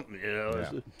week or something.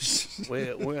 It's the way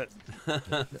it went.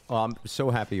 Well, I'm so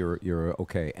happy you're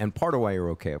okay, and part of why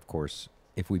you're okay, of course,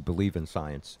 if we believe in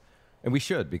science. And we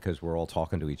should, because we're all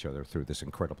talking to each other through this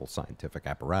incredible scientific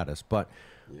apparatus. But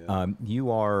you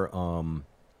are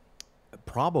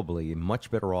probably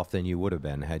much better off than you would have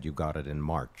been had you got it in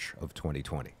March of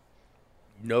 2020.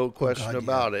 No question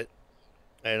about it.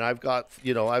 And I've got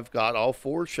all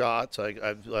 4 shots.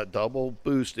 I've double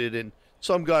boosted. And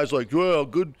some guys like, well,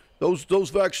 good. Those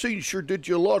vaccines sure did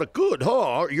you a lot of good,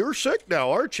 huh? You're sick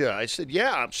now, aren't you? I said,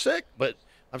 yeah, I'm sick, but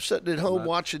I'm sitting at home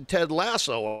watching Ted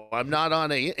Lasso. I'm not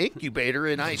on an incubator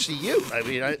in ICU. I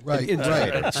mean, right,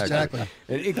 exactly.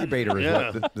 An incubator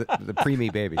is what the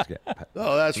preemie babies get.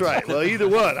 Oh, that's right. Well, either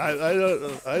one.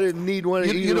 I didn't need one.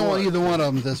 You don't want either one of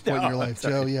them at this point in your life,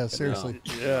 Joe. Yeah, seriously.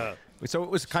 Yeah. So it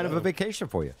was kind of a vacation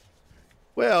for you.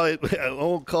 Well, I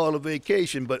won't call it a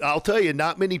vacation, but I'll tell you,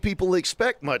 not many people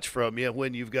expect much from you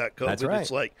when you've got COVID. That's right.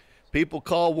 It's like people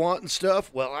call wanting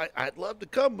stuff. Well, I'd love to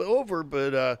come over,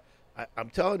 but I'm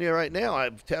telling you right now,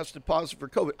 I've tested positive for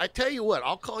COVID. I tell you what,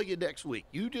 I'll call you next week.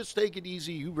 You just take it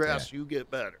easy. You rest. You get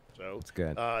better. So it's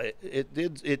good.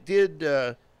 It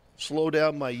did slow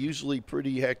down my usually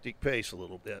pretty hectic pace a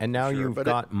little bit. And now you've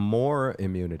got more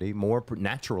immunity, more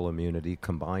natural immunity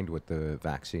combined with the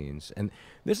vaccines. And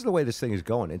this is the way this thing is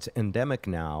going. It's endemic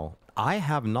now. I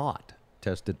have not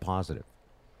tested positive,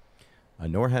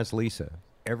 nor has Lisa.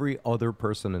 Every other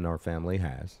person in our family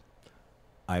has.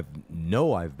 I've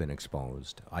been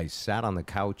exposed. I sat on the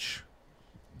couch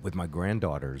with my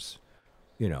granddaughters,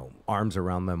 arms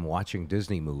around them watching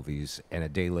Disney movies, and a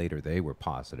day later they were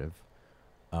positive.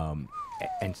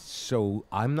 And so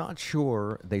I'm not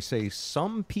sure. They say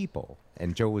some people,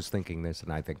 and Joe was thinking this,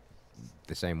 and I think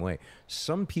the same way,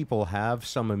 some people have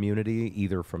some immunity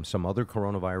either from some other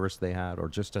coronavirus they had or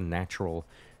just a natural.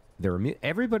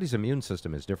 Everybody's immune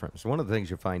system is different. It's one of the things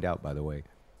you find out, by the way,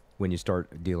 when you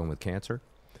start dealing with cancer.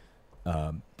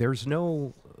 There's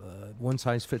no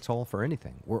one-size-fits-all for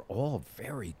anything. We're all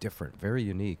very different, very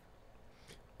unique.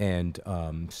 And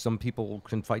some people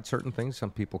can fight certain things,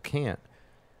 some people can't.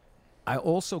 I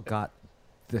also got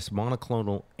this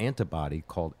monoclonal antibody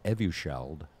called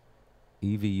Evusheld,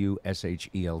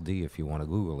 Evusheld, if you want to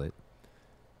Google it,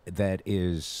 that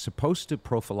is supposed to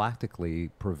prophylactically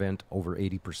prevent over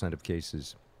 80% of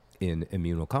cases in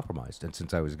immunocompromised. And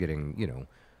since I was getting,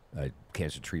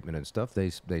 cancer treatment and stuff,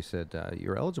 they said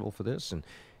you're eligible for this, and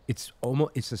it's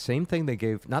the same thing they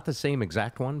gave, not the same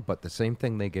exact one, but the same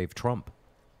thing they gave Trump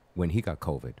when he got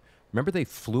COVID. Remember they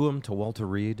flew him to Walter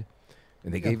Reed,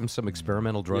 and they gave him some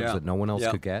experimental drugs that no one else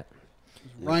could get.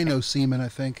 RINO Semen, I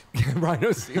think.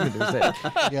 RINO Semen is it?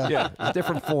 Yeah, a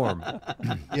different form.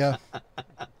 Yeah.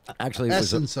 Actually, it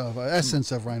essence of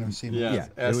RINO Semen. Yeah,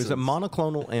 it was a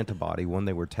monoclonal antibody, one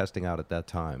they were testing out at that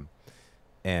time.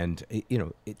 And,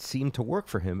 it seemed to work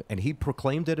for him. And he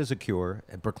proclaimed it as a cure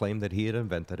and proclaimed that he had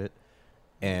invented it.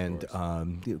 And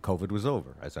COVID was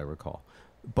over, as I recall.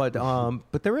 But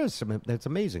there is that's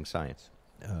amazing science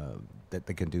that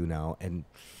they can do now. And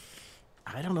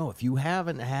I don't know, if you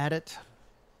haven't had it,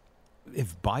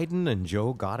 if Biden and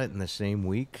Joe got it in the same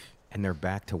week and they're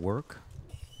back to work.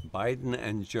 Biden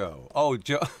and Joe. Oh,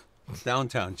 Joe.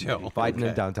 Downtown Joe. Biden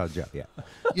and Downtown Joe, yeah.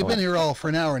 You've been here all for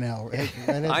an hour now.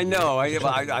 I know. I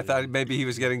thought maybe he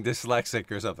was getting dyslexic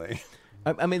or something.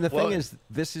 I mean, the thing is,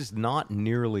 this is not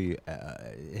nearly,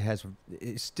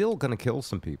 it's still going to kill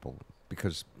some people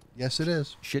because Yes, it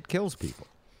is. shit kills people.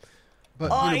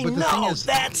 But, I but the thing know. is,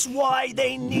 That's why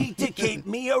they need to keep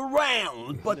me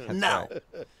around. But no.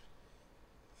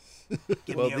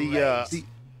 Give Well, me a raise.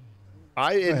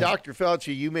 and Dr.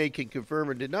 Fauci, you can confirm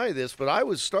or deny this, but I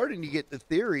was starting to get the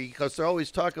theory because they always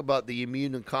talk about the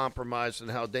immune compromised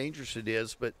and how dangerous it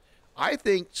is, but I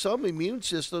think some immune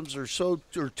systems are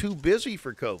too busy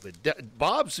for COVID.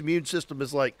 Bob's immune system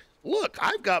is like, look,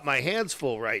 I've got my hands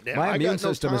full right now. My immune got no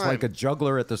system is time. like a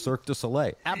juggler at the Cirque du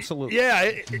Soleil. Absolutely. Yeah,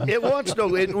 it wants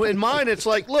no. In mine, it's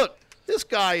like, look, this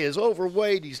guy is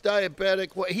overweight. He's diabetic.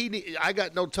 I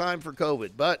got no time for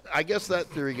COVID. But I guess that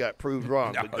theory got proved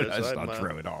wrong. No, because that's I'm, not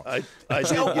true at all. I did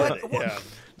Joe, get it. what- Yeah.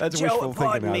 That's Joe, wishful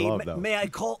pardon thinking I me. love,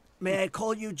 though. May I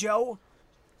call you Joe?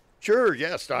 Sure.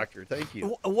 Yes, doctor. Thank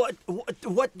you.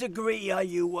 What degree are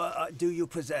you? Do you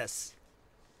possess?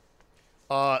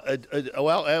 Well,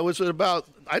 it was about.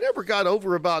 I never got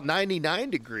over about 99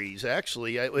 degrees.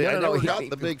 Actually, I never got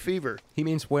the big fever. He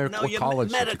means No, what you're college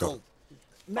did you medical. go?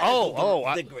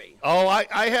 Degree. I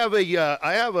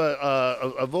have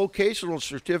a vocational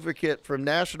certificate from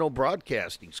National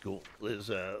Broadcasting School. Is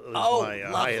my Lovely.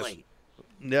 highest.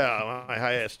 Yeah, my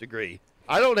highest degree.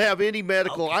 I don't have any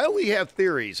medical. Okay. I only have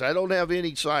theories. I don't have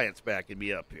any science backing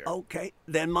me up here. Okay,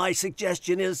 then my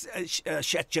suggestion is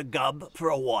shut your gub for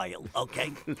a while,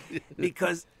 okay?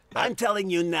 Because I'm telling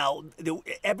you now,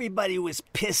 everybody was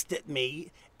pissed at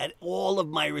me at all of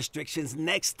my restrictions.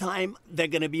 Next time, they're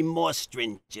going to be more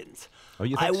stringent. Oh,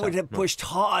 you think I so? would have No. pushed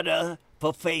harder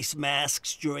for face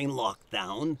masks during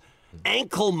lockdown.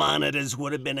 Ankle monitors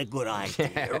would have been a good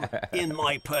idea, in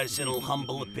my personal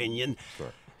humble opinion.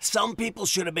 Some people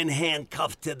should have been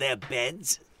handcuffed to their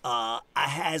beds. A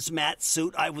hazmat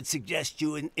suit, I would suggest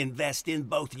you invest in,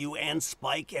 both you and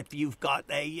Spike, if you've got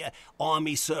a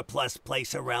Army surplus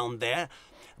place around there.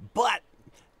 But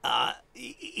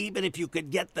even if you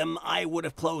could get them, I would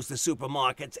have closed the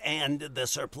supermarkets and the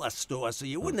surplus stores, so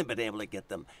you wouldn't have been able to get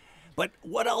them. But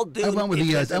what I'll do, I went with if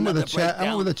the there's I went with another I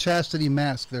went with the breakdown- chastity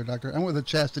mask there, doctor. I went with the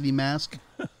chastity mask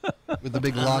with the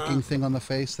big locking thing on the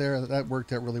face there. That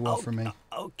worked out really well for me.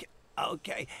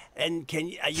 Okay. And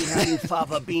are you having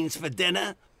fava beans for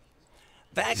dinner?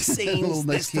 Vaccines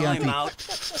nice this time Chianti.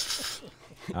 out.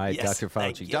 All right, Yes, Dr.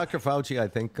 thank Fauci. you. Dr. Fauci, I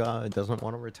think, doesn't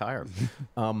want to retire.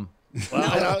 Well,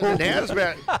 an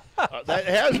hazmat, that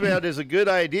hazmat is a good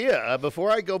idea.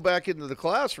 Before I go back into the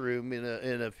classroom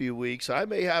in a few weeks, I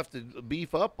may have to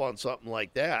beef up on something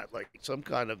like that, like some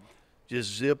kind of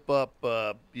just zip up,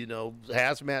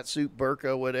 hazmat suit,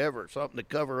 burqa, whatever, something to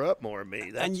cover up more of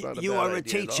me. That's And not a you bad are a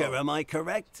idea at teacher, all. am I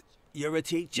correct? You're a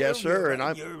teacher? Yes, sir,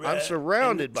 and You're, I'm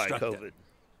surrounded by instructor. COVID.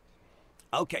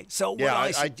 Okay, so Yeah, what I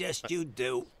I- suggest you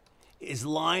do is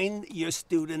line your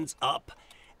students up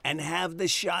and have the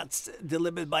shots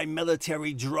delivered by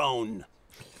military drone.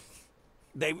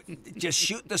 They just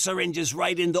shoot the syringes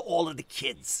right into all of the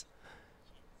kids.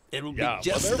 It'll Yeah, be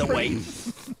just well, the they're way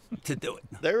to do it.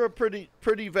 They're a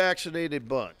pretty vaccinated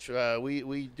bunch.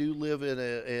 We do live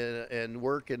and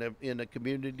work in a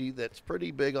community that's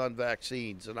pretty big on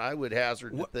vaccines, and I would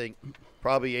hazard to think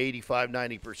probably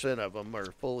 85-90% of them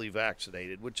are fully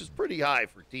vaccinated, which is pretty high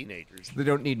for teenagers. They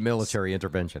don't need military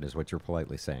intervention, is what you're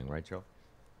politely saying, right, Joe?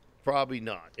 Probably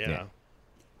not. Yeah.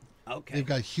 Okay. They've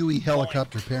got Huey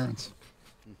helicopter parents.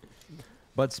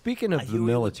 But speaking of the Huey would-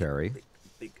 military,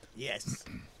 Yes.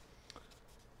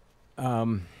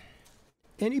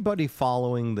 anybody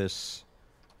following this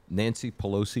Nancy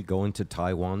Pelosi going to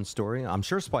Taiwan story? I'm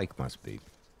sure Spike must be.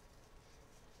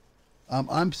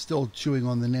 I'm still chewing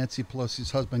on the Nancy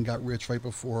Pelosi's husband got rich right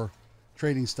before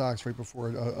trading stocks, right before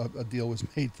a deal was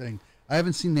made thing. I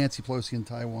haven't seen Nancy Pelosi in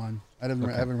Taiwan. I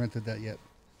haven't rented that yet.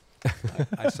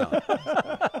 I saw it.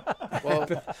 Well,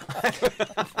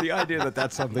 The idea that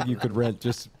that's something you could rent,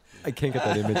 just, I can't get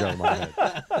that image out of my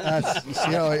head. You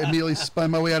see how I immediately spun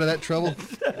my way out of that trouble?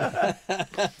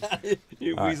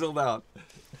 You weaseled out.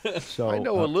 So I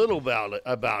know a little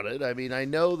about it. I mean, I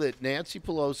know that Nancy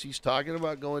Pelosi's talking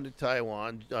about going to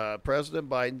Taiwan. President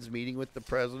Biden's meeting with the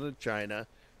president of China.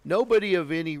 Nobody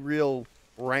of any real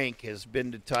rank has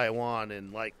been to Taiwan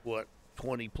in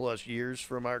 20-plus years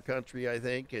from our country, I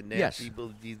think. And Nancy Yes.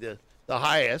 will be the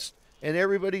highest. And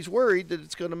everybody's worried that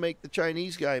it's going to make the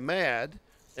Chinese guy mad.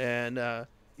 And,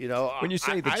 when you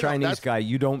say I the don't- Chinese that's- guy,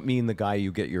 you don't mean the guy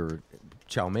you get your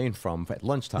chow mein from at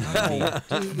lunchtime.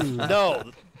 You mean-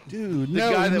 No. Dude, The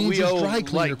no, guy he that means we his owe, dry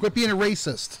cleaner. like- Quit being a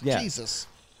racist. Yeah. Jesus.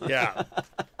 Yeah.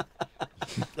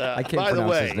 I can't by the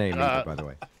pronounce way, his name either, by the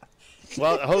way.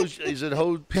 Well, is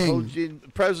it Ping.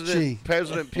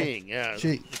 President Ping? Yeah.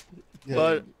 Gee. Yeah.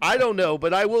 But I don't know.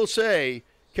 But I will say,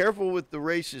 careful with the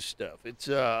racist stuff. It's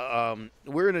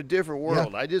we're in a different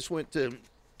world. Yeah. I just went to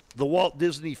the Walt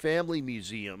Disney Family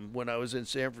Museum when I was in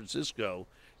San Francisco,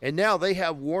 and now they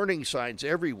have warning signs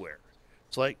everywhere.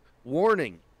 It's like,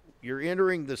 warning, you're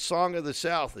entering the Song of the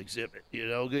South exhibit. You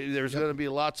know, there's going to be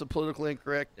lots of political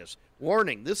incorrectness.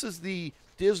 Warning, this is the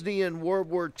Disney in World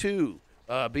War II.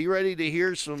 Be ready to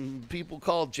hear some people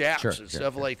called Japs and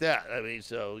stuff like that. I mean,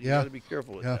 so you got to be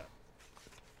careful with that.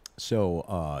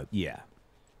 So, yeah.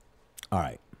 All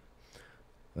right.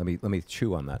 Let me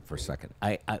chew on that for a second.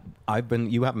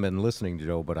 You haven't been listening,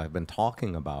 Joe, but I've been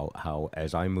talking about how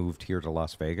as I moved here to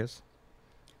Las Vegas,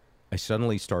 I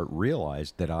suddenly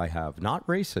realized that I have not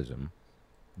racism,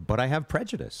 but I have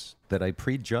prejudice, that I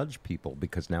prejudge people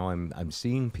because now I'm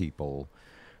seeing people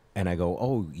and I go,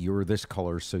 oh, you're this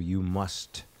color, so you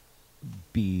must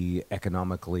be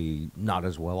economically not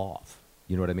as well off.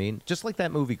 You know what I mean? Just like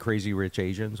that movie Crazy Rich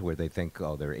Asians, where they think,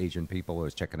 oh, they're Asian people who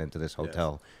is checking into this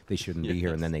hotel. They shouldn't be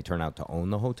here, and then they turn out to own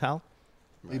the hotel.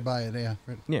 They buy it, yeah.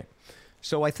 Right. Yeah.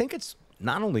 So I think it's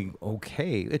not only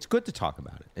okay, it's good to talk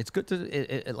about it. It's good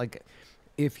to, like,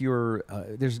 if you're,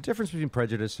 there's a difference between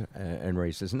prejudice and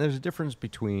racism. There's a difference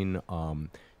between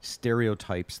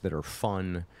stereotypes that are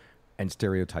fun and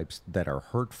stereotypes that are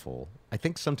hurtful. I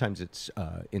think sometimes it's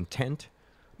intent.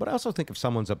 But I also think if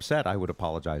someone's upset, I would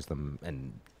apologize them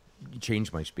and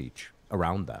change my speech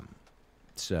around them.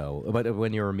 So, but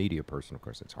when you're a media person, of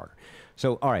course, it's harder.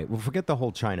 So, all right, we'll forget the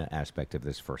whole China aspect of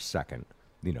this for a second.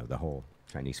 You know, the whole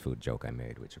Chinese food joke I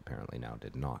made, which apparently now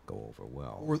did not go over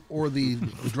well. Or the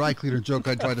dry cleaner joke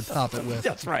I tried to top it with.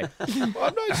 That's right. Well,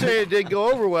 I'm not saying it didn't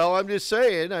go over well. I'm just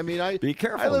saying. I mean, Be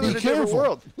careful. I live in a different careful.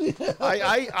 world.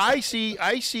 I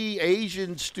see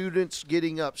Asian students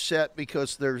getting upset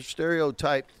because they're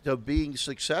stereotyped of being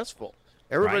successful.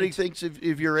 Everybody Right. thinks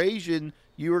if you're Asian,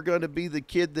 you are going to be the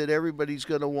kid that everybody's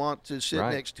going to want to sit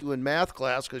Right. next to in math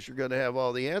class because you're going to have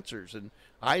all the answers. And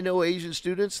I know Asian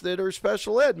students that are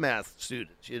special ed math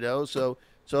students, you know, so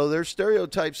there's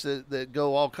stereotypes that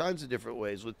go all kinds of different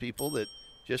ways with people that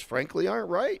just frankly aren't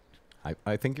right.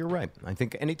 I think you're right. I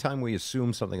think anytime we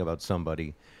assume something about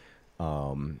somebody,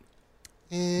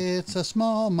 It's a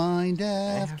small mind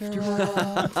after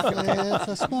all. It's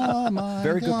a small mind.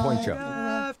 very good point, Joe.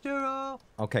 After all.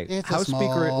 Okay, It's a House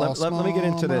Speaker, small, let me get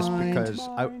into this small because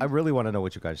I really want to know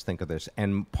what you guys think of this.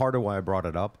 And part of why I brought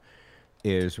it up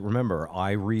is, remember,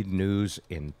 I read news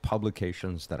in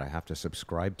publications that I have to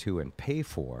subscribe to and pay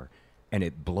for, and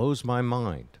it blows my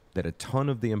mind that a ton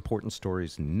of the important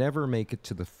stories never make it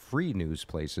to the free news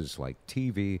places like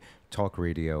TV, talk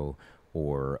radio,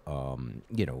 or,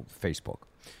 Facebook.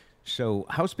 So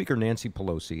House Speaker Nancy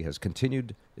Pelosi has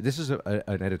continued. This is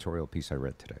an editorial piece I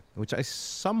read today, which I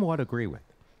somewhat agree with,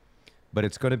 but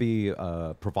it's going to be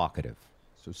provocative,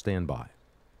 so stand by.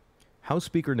 House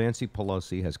Speaker Nancy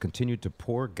Pelosi has continued to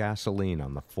pour gasoline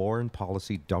on the foreign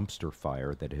policy dumpster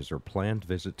fire that is her planned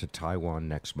visit to Taiwan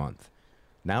next month,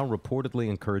 now reportedly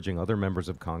encouraging other members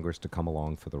of Congress to come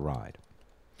along for the ride.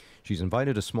 She's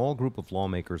invited a small group of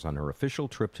lawmakers on her official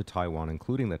trip to Taiwan,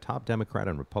 including the top Democrat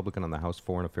and Republican on the House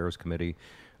Foreign Affairs Committee,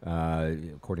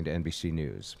 according to NBC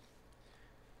News.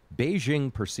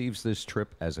 Beijing perceives this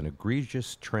trip as an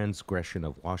egregious transgression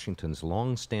of Washington's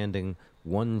long-standing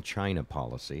one China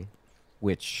policy,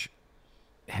 which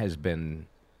has been,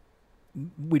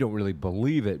 we don't really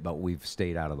believe it, but we've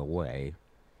stayed out of the way.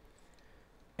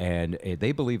 And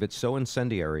they believe it's so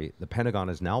incendiary, the Pentagon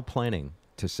is now planning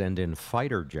to send in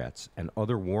fighter jets and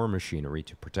other war machinery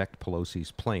to protect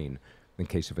Pelosi's plane in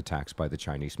case of attacks by the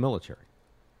Chinese military.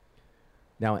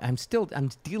 Now, I'm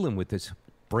dealing with this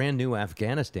brand new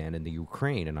Afghanistan in the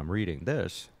Ukraine, and I'm reading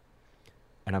this,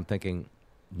 and I'm thinking,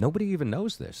 nobody even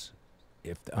knows this,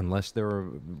 unless they're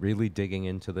really digging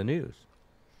into the news.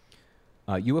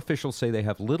 U officials say they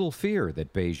have little fear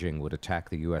that Beijing would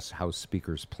attack the U.S. House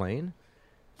Speaker's plane.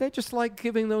 They just like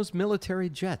giving those military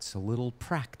jets a little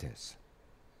practice.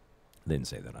 They didn't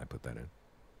say that. I put that in.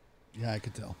 Yeah, I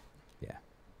could tell. Yeah.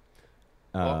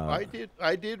 Well,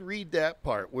 I did read that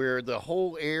part where the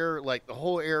whole air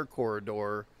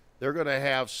corridor, they're going to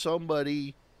have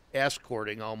somebody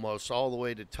escorting almost all the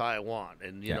way to Taiwan,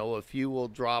 and you know, a few will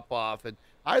drop off, and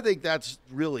I think that's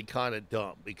really kind of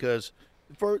dumb because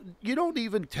you don't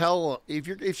even tell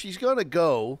if she's going to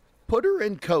go, put her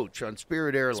in coach on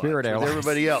Spirit Airlines. Spirit Airlines. With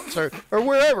everybody else, or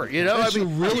wherever. You know, That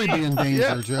should really be in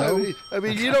danger, Joe. I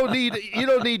mean, you don't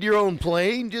need your own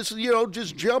plane. Just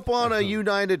jump on a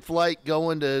United flight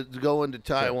going to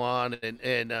Taiwan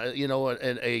and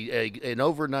an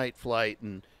overnight flight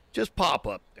and just pop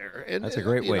up there. And That's a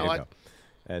great way to go.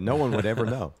 And no one would ever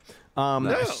know.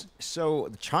 No. So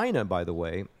China, by the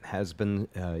way, has been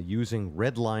using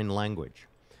red line language.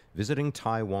 Visiting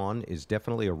Taiwan is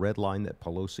definitely a red line that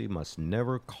Pelosi must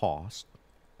never cross,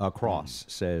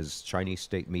 says Chinese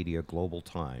state media Global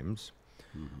Times.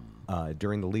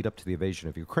 During the lead up to the invasion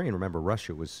of Ukraine, remember,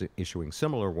 Russia was issuing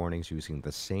similar warnings using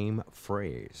the same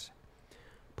phrase.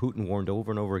 Putin warned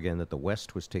over and over again that the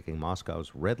West was taking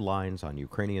Moscow's red lines on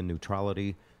Ukrainian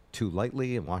neutrality too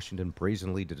lightly, and Washington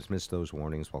brazenly dismissed those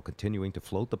warnings while continuing to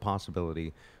float the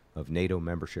possibility of NATO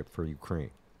membership for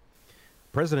Ukraine.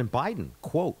 President Biden,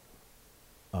 quote,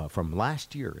 from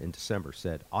last year in December,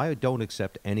 said, "I don't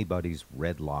accept anybody's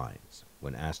red lines,"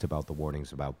 when asked about the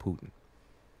warnings about Putin.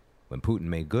 When Putin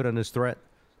made good on his threat,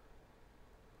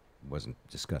 it wasn't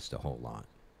discussed a whole lot.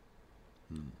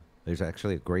 There's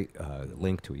actually a great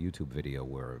link to a YouTube video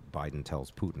where Biden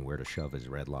tells Putin where to shove his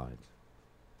red lines.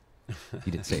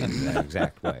 He didn't say it in that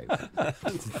exact way.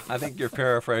 I think you're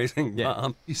paraphrasing,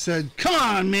 Mom. He said, "Come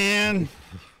on, man."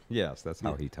 Yes, that's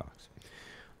how he talks.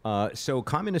 So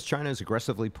Communist China is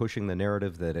aggressively pushing the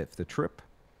narrative that if the trip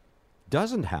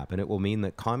doesn't happen, it will mean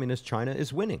that Communist China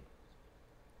is winning.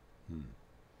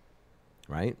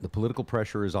 Right? The political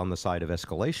pressure is on the side of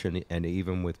escalation, and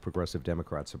even with progressive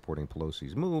Democrats supporting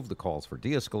Pelosi's move, the calls for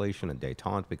de-escalation and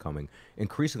détente becoming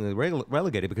increasingly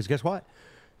relegated, because guess what?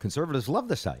 Conservatives love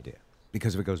this idea,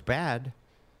 because if it goes bad,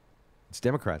 it's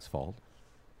Democrats' fault.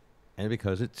 And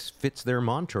because it fits their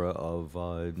mantra of,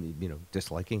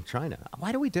 disliking China.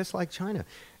 Why do we dislike China?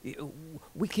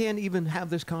 We can't even have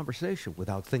this conversation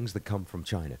without things that come from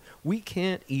China. We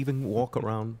can't even walk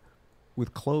around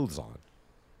with clothes on.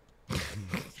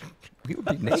 We would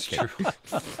be naked.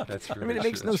 That's true. I mean, it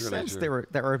makes no sense.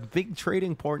 They're a big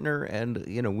trading partner, and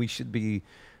we should be.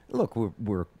 Look,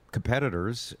 we're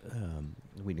competitors.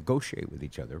 We negotiate with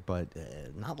each other, but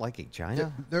not liking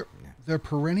China. They're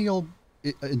perennial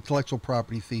intellectual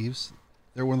property thieves.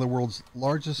 They're one of the world's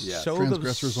largest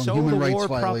transgressors on human rights violations. So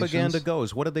the war propaganda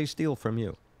goes. What did they steal from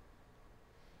you?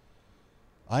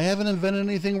 I haven't invented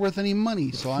anything worth any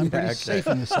money, so I'm pretty safe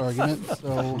in this argument.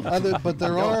 But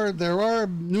there are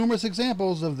numerous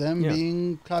examples of them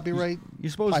being copyright. You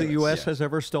suppose pirates. the U.S. has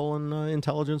ever stolen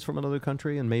intelligence from another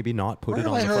country and maybe not put it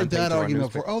on the front page? I heard that of our argument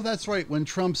newspaper? before. Oh, that's right. When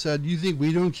Trump said, "You think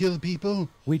we don't kill people?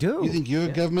 We do. You think your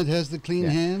government has the clean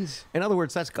hands?" In other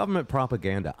words, that's government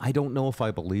propaganda. I don't know if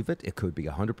I believe it. It could be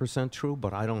 100% true,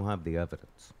 but I don't have the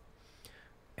evidence.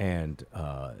 And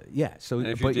so, and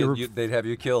if you did, they'd have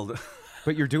you killed.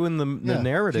 But you're doing the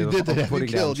narrative of putting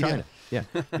down China. Yeah.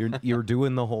 You're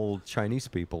doing the whole Chinese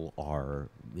people are,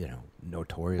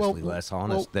 notoriously less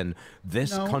honest than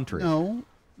this country. No,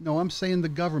 I'm saying the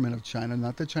government of China,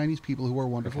 not the Chinese people who are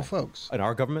wonderful folks. And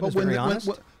our government is very honest.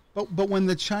 But when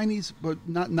the Chinese, but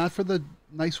not for the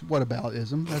nice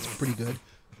whataboutism, that's pretty good.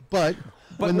 But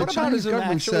when the Chinese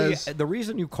government says, the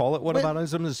reason you call it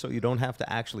whataboutism is so you don't have to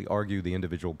actually argue the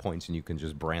individual points, and you can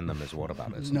just brand them as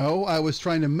whataboutism. No, I was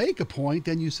trying to make a point,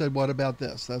 and you said, "What about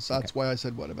this?" That's why I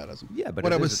said whataboutism. Yeah, but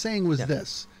what I was saying was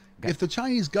this: if the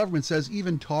Chinese government says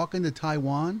even talking to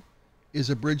Taiwan is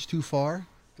a bridge too far,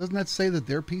 doesn't that say that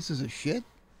they're pieces of shit?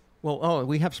 Well,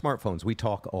 we have smartphones. We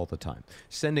talk all the time.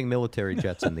 Sending military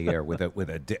jets in the air with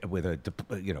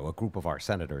a group of our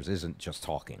senators isn't just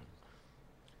talking.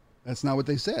 That's not what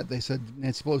they said. They said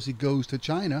Nancy Pelosi goes to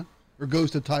China or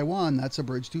goes to Taiwan. That's a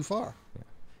bridge too far. Yeah.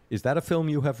 Is that a film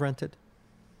you have rented?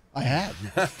 I have.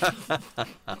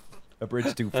 A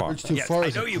Bridge Too Far. Bridge Too Far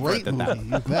is a great movie.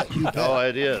 You bet. Oh,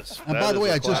 it is. And by the way,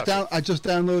 I just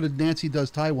downloaded Nancy Does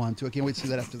Taiwan too. I can't wait to see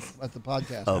that at the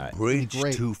podcast. A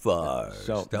Bridge Too Far.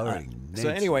 So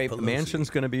anyway, Manchin's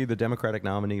going to be the Democratic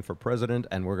nominee for president,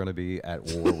 and we're going to be at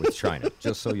war with China.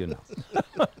 Just so you know,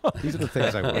 these are the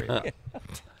things I worry about.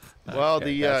 Well,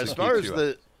 as far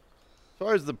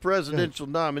as the presidential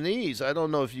nominees, I don't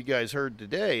know if you guys heard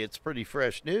today. It's pretty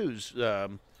fresh news.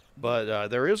 But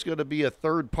there is going to be a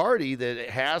third party that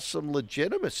has some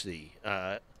legitimacy.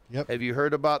 Have you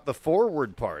heard about the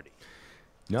Forward Party?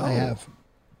 No. I have.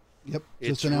 Yep,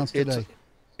 just announced today.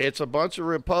 It's a bunch of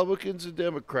Republicans and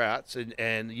Democrats, and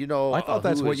I thought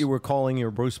that's what you were calling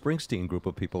your Bruce Springsteen group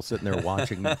of people sitting there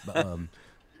watching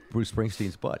Bruce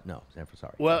Springsteen's butt. No,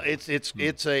 sorry. Well,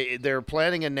 they're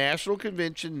planning a national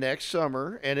convention next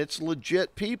summer, and it's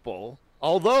legit people.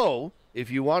 Although, if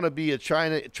you want to be a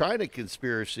China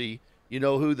conspiracy, you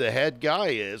know who the head guy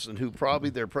is and who probably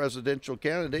their presidential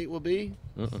candidate will be?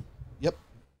 Yep.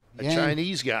 A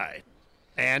Chinese guy,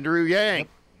 Andrew Yang,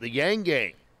 the Yang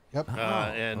Gang. Yep.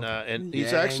 And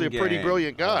he's Yang actually a pretty Gang.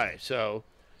 brilliant guy. So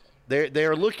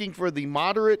they're looking for the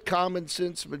moderate common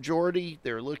sense majority.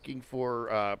 They're looking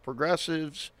for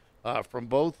progressives from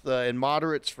both and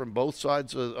moderates from both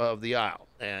sides of the aisle.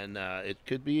 And it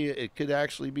could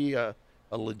actually be a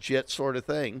legit sort of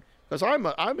thing. Because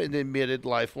I'm an admitted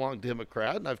lifelong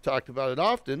Democrat, and I've talked about it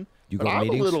often. You but go to I'm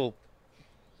meetings? a little.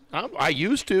 I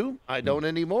used to. I don't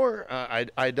anymore.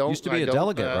 I don't. Used to be I a don't,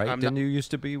 delegate, right? I'm Didn't not- you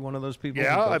used to be one of those people?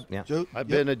 Yeah, who goes- Joe- I've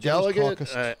yep, been a Joe's delegate,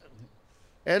 caucused.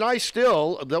 and I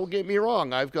still. Don't get me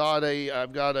wrong. I've got a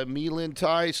Mealin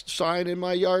tie sign in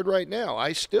my yard right now.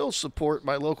 I still support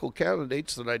my local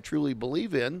candidates that I truly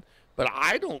believe in, but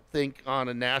I don't think on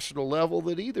a national level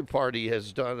that either party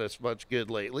has done us much good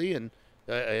lately. And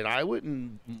I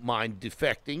wouldn't mind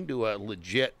defecting to a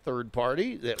legit third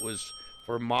party that was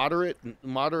for moderate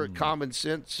common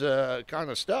sense kind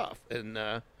of stuff, and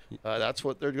that's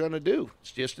what they're going to do.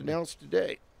 It's just announced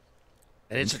today.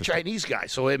 And it's a Chinese guy,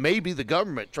 so it may be the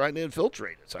government trying to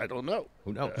infiltrate us. I don't know.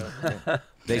 Who knows?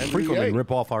 They Andrew frequently Yang.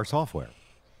 rip off our software.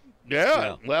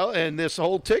 Yeah, well, and this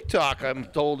whole TikTok, I'm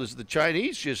told, is the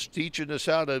Chinese just teaching us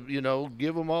how to,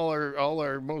 give them all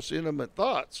our most intimate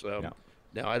thoughts.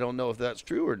 Now, I don't know if that's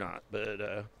true or not, but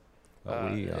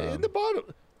and the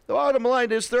bottom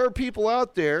line is there are people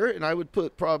out there, and I would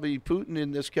put probably Putin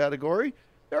in this category.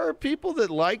 There are people that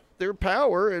like their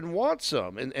power and want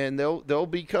some, and they'll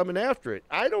be coming after it.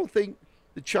 I don't think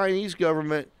the Chinese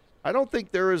government. I don't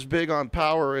think they're as big on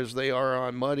power as they are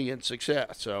on money and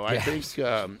success. So I think,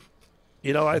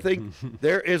 I think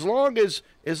there as long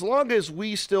as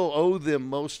we still owe them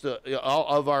most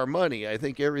of our money, I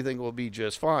think everything will be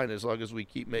just fine as long as we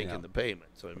keep making the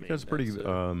payments. I mean, That's pretty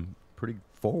pretty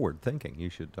forward thinking. You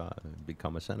should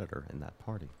become a senator in that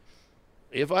party.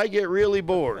 If I get really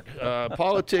bored,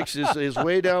 politics is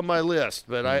way down my list,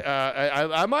 but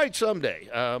I might someday.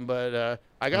 But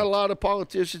I got a lot of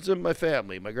politicians in my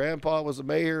family. My grandpa was a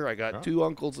mayor. I got two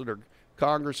uncles that are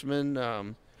congressmen.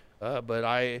 But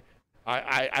I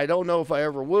don't know if I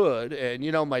ever would.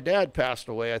 And, my dad passed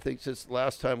away, I think, since the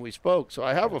last time we spoke. So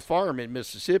I have a farm in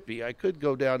Mississippi. I could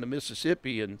go down to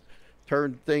Mississippi and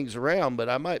turn things around, but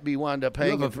I might be wound up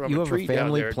hanging from a tree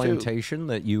down there, You have a family too. plantation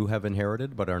that you have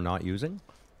inherited but are not using?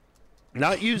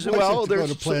 Not using Well, there's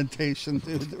there's a plantation,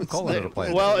 dude. Call it a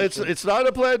plantation. Well, it's not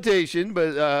a plantation,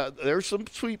 but there's some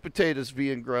sweet potatoes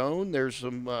being grown. There's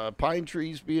some pine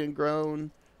trees being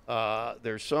grown.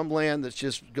 There's some land that's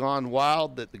just gone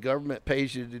wild that the government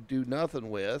pays you to do nothing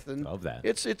with. And Love that.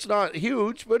 It's not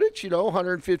huge, but it's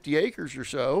 150 acres or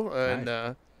so, and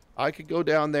Nice. I could go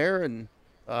down there and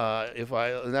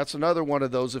and that's another one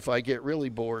of those if I get really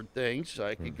bored things,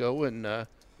 I could go and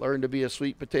learn to be a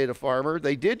sweet potato farmer.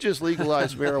 They did just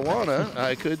legalize marijuana.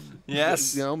 I could,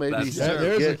 Yes, maybe. that's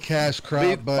There's a cash crop,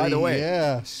 buddy. By the way,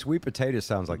 yeah. sweet potato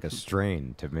sounds like a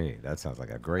strain to me. That sounds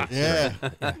like a great Yeah.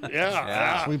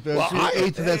 Yeah. Sweet, Well, I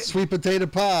ate that sweet potato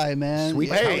pie, man. sweet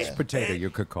Yeah. couch potato, you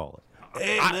could call it.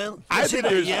 Hey, man, I think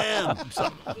there's-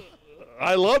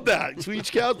 I love that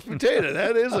sweet couch potato.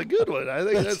 That is a good one. I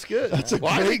think that's good. That's a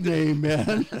great name,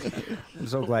 man. I'm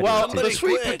so glad Well, you're the teaching.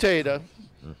 sweet quit. potato.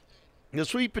 The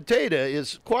sweet potato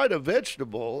is quite a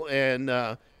vegetable, and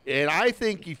I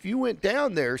think if you went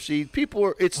down there, it's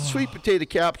the sweet potato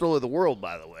capital of the world,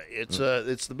 by the way. It's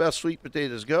the best sweet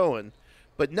potatoes going,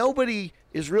 but nobody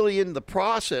is really in the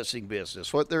processing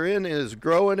business. What they're in is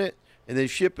growing it and then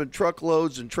shipping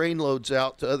truckloads and train loads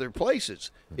out to other places.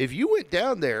 If you went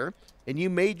down there and you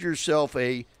made yourself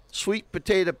a sweet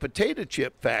potato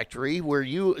chip factory where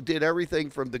you did everything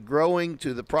from the growing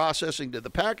to the processing to the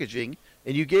packaging,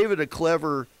 and you gave it a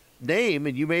clever name,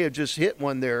 and you may have just hit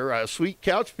one there, sweet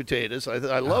couch potatoes.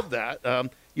 I love that.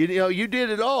 You did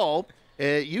it all.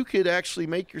 You could actually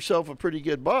make yourself a pretty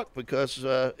good buck because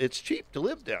it's cheap to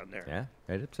live down there.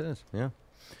 Yeah, it is. Yeah.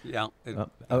 Yeah.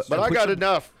 But I got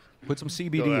enough. Put some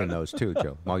CBD in those too,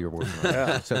 Joe, while you're working on it.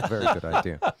 That's a very good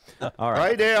idea. All right.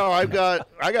 Right now, I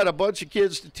got a bunch of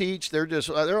kids to teach.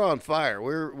 They're on fire.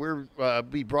 We're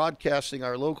be broadcasting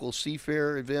our local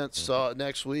Seafair events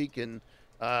next week, and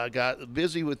got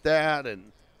busy with that.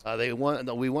 And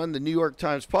we won the New York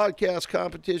Times podcast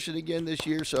competition again this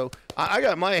year. So I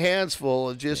got my hands full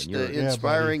of just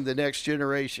inspiring the next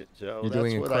generation. So You're that's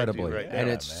doing what incredibly, I do right now. and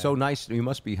it's so nice. You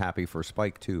must be happy for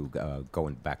Spike too,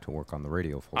 going back to work on the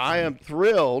radio full time. I am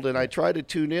thrilled, and I try to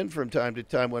tune in from time to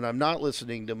time when I'm not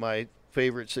listening to my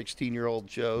favorite 16-year-old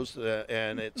shows,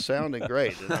 and it's sounding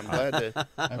great. And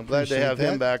I'm glad to have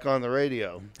him back on the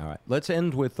radio. All right, let's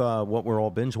end with what we're all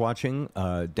binge watching.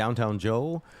 Downtown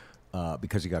Joe,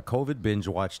 because he got COVID, binge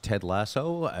watched Ted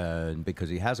Lasso, and because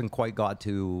he hasn't quite got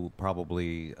to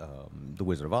probably The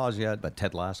Wizard of Oz yet, but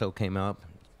Ted Lasso came up,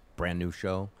 brand new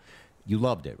show. You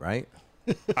loved it, right?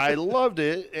 I loved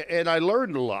it, and I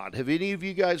learned a lot. Have any of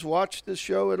you guys watched this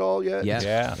show at all yet? Yes.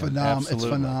 Yeah, It's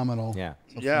phenomenal. Yeah.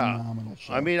 It's a Yeah. phenomenal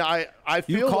show. I mean, I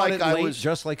You feel caught like it I late, was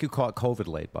just like you caught COVID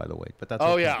late, by the way. But that's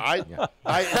Oh okay. yeah,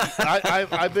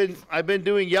 I've been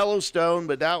doing Yellowstone,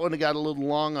 but that one got a little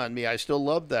long on me. I still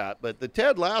love that, but the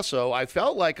Ted Lasso, I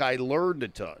felt like I learned a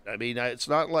ton. I mean, it's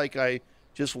not like I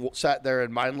just sat there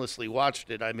and mindlessly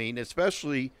watched it. I mean,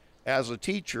 especially as a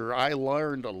teacher, I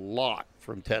learned a lot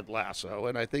from Ted Lasso,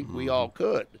 and I think we all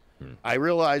could. I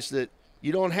realized that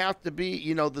you don't have to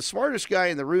be, the smartest guy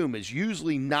in the room is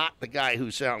usually not the guy who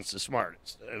sounds the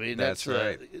smartest. I mean, that's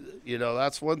right.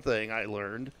 That's one thing I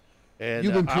learned. And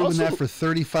You've been I proving also- that for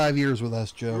 35 years with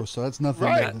us, Joe, so that's nothing.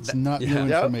 Right. It's not new Yep.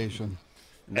 information.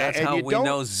 That's and how you we don't-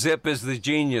 know Zip is the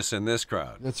genius in this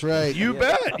crowd. That's right. You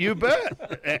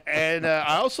bet. And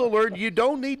I also learned you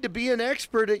don't need to be an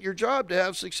expert at your job to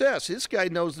have success. This guy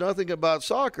knows nothing about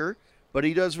soccer, but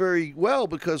he does very well,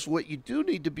 because what you do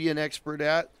need to be an expert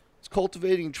at is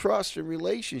cultivating trust and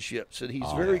relationships, and he's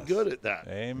very good at that.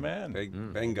 Amen.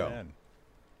 Bingo. Amen.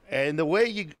 And the way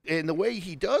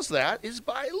he does that is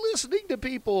by listening to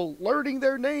people, learning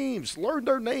their names, learn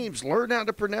how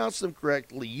to pronounce them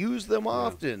correctly, use them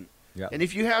often. Yeah. And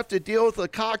if you have to deal with a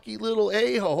cocky little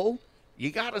a-hole,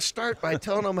 you got to start by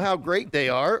telling them how great they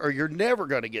are, or you're never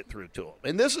going to get through to them.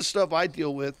 And this is stuff I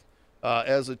deal with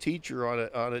as a teacher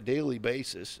on a daily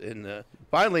basis. And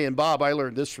finally, and Bob, I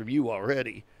learned this from you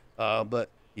already, but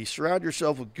you surround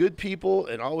yourself with good people,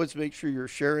 and always make sure you're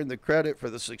sharing the credit for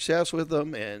the success with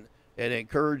them, and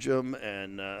encourage them.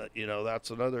 And that's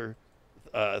another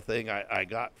thing I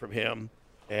got from him.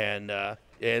 And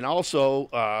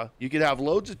also, you can have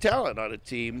loads of talent on a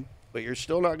team, but you're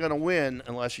still not going to win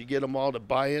unless you get them all to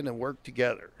buy in and work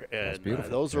together. And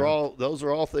those are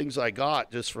all things I got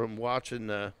just from watching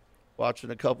a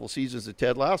couple seasons of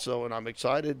Ted Lasso, and I'm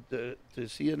excited to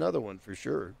see another one for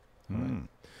sure.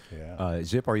 Yeah.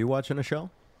 Zip, are you watching a show?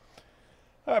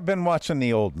 I've been watching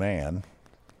The Old Man,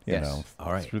 Yes.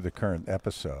 All right. through the current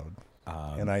episode.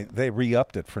 And they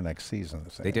re-upped it for next season.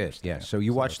 as I They did, understand. yes. So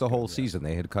you watched the it's whole good, yeah. season.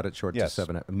 They had cut it short to Yes.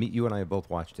 7. You and I have both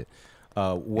watched it.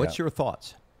 What's your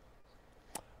thoughts?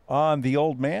 On The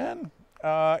Old Man,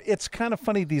 it's kind of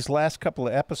funny, these last couple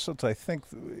of episodes. I think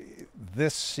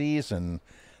this season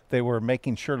they were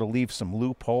making sure to leave some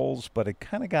loopholes, but it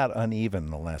kind of got uneven in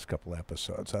the last couple of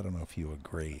episodes. I don't know if you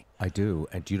agree. I do.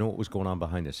 And do you know what was going on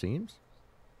behind the scenes?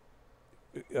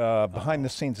 Behind the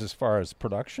scenes as far as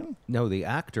production? No, the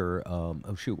actor,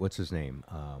 what's his name?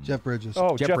 Jeff Bridges.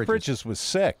 Oh, Jeff Jeff Bridges. Bridges was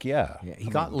sick, yeah. He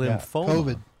got yeah. lymphoma.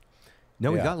 COVID.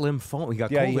 No, he Yeah. got lymphoma. He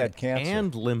got Yeah, COVID he had cancer.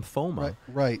 and lymphoma.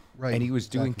 Right. And he was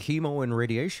doing exactly. chemo and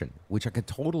radiation, which I could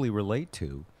totally relate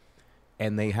to.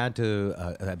 And they had to,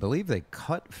 I believe they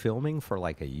cut filming for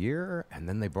like a year, and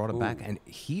then they brought it back. And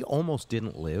he almost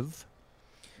didn't live.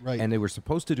 Right. And they were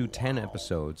supposed to do 10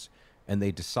 episodes, and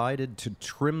they decided to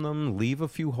trim them, leave a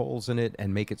few holes in it,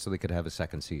 and make it so they could have a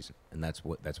second season. And that's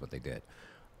what they did.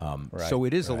 So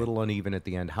it is a little uneven at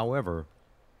the end. However,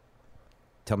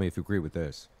 tell me if you agree with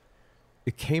this.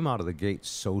 It came out of the gate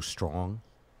so strong,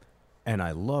 and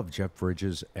I love Jeff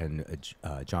Bridges and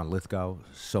John Lithgow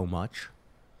so much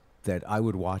that I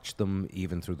would watch them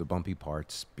even through the bumpy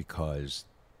parts, because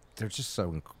they're just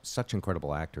such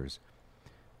incredible actors.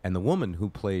 And the woman who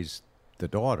plays the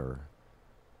daughter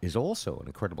is also an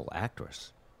incredible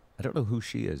actress. I don't know who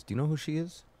she is. Do you know who she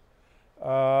is?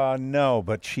 No,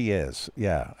 but she is.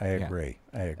 Yeah, I agree.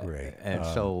 And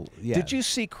so, yeah. Did you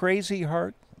see Crazy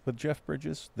Heart with Jeff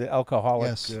Bridges? The alcoholic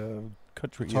Yes.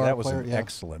 country. Guitar That was player, an yeah.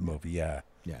 excellent movie, yeah.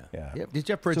 Yeah. Yeah.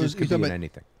 Jeff Bridges you're could talking be in about-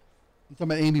 anything. You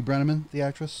talking about Amy Brenneman, the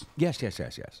actress? Yes.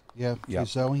 Yeah. Yeah.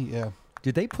 Zoe. Yeah.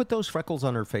 Did they put those freckles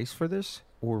on her face for this,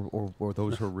 or were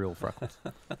those her real freckles?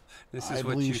 This I is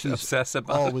what believe you she's obsess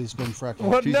about. Always been freckled.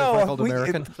 Well, She's no, a freckled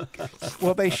American.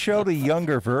 Well, they showed a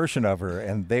younger version of her,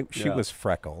 and she Yeah. was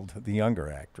freckled, the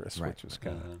younger actress, Right. which was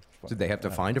kind of. Did they have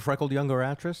to find a freckled younger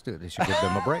actress? They should give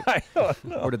them a break. I don't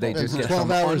know. Or did they just get 12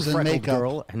 some hours in unfreckled makeup.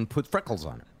 girl and put freckles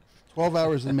on her? 12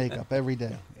 hours in makeup every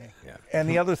day. And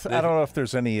the other, I don't know if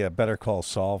there's any Better Call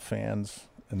Saul fans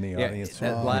in the audience.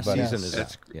 that last Anybody? season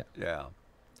is Yes. Yeah.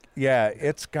 Yeah,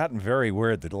 it's gotten very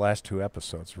weird. The last 2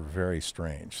 episodes were very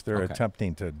strange. They're Okay.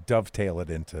 attempting to dovetail it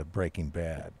into Breaking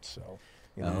Bad. So,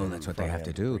 Oh, that's what they have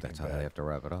to do. Breaking That's how Bad. they have to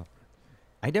wrap it up.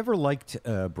 I never liked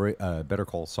Better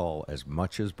Call Saul as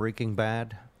much as Breaking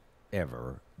Bad,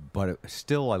 ever. But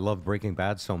still, I love Breaking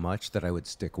Bad so much that I would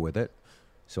stick with it.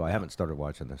 So I haven't started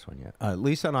watching this one yet.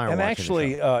 Lisa and I are and watching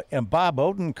actually, the show. and Bob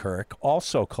Odenkirk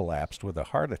also collapsed with a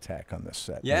heart attack on the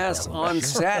set. Yes, on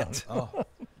set.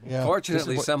 Yeah.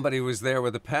 Fortunately, somebody was there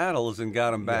with the paddles and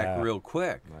got him back real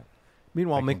quick. Right.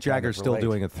 Meanwhile, Mick Jagger's still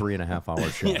doing a 3.5-hour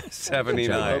show. Yeah,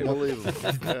 79.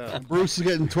 Unbelievable. Yeah. Bruce is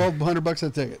getting $1,200 a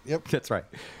ticket. Yep. That's right.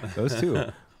 Those two.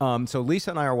 So Lisa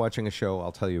and I are watching a show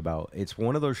I'll tell you about. It's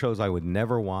one of those shows I would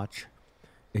never watch,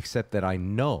 except that I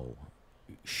know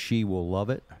she will love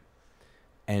it.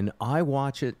 And I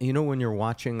watch it. You know when you're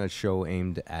watching a show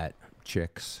aimed at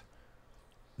chicks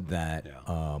that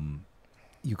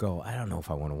you go, I don't know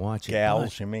if I want to watch it.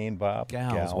 Gals, you mean, Bob?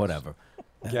 Gals, whatever.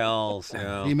 Gals,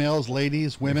 yeah. Females,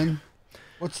 ladies, women.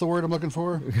 What's the word I'm looking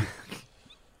for?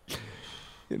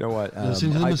 You know what?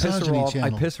 Listen to the misogyny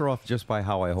channel. I piss her off just by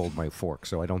how I hold my fork,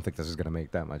 so I don't think this is going to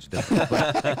make that much difference.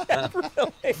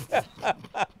 But,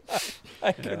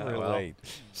 I can relate.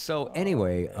 so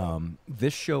anyway,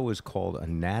 this show is called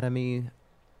Anatomy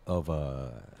of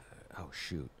a... Oh,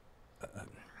 shoot.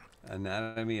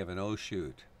 Anatomy of an O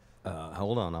shoot.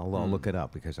 Hold on, I'll look it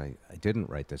up because I didn't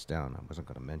write this down. I wasn't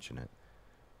going to mention it.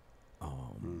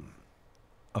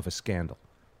 Of a scandal.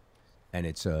 And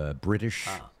it's a British...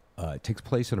 it takes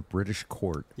place in a British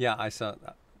court. Yeah, I saw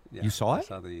that. Yeah, You saw it? I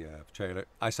saw the trailer.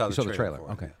 I saw You the saw the trailer. for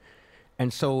it, Okay. yeah.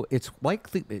 And so it's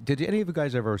like, did any of you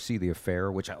guys ever see The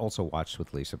Affair, which I also watched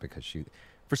with Lisa because she,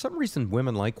 for some reason,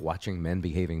 women like watching men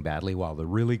behaving badly while the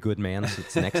really good man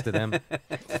sits next to them.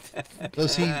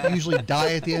 Does he usually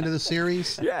die at the end of the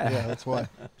series? Yeah. Yeah, that's why.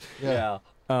 Yeah.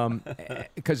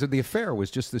 Because The Affair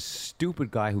was just this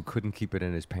stupid guy who couldn't keep it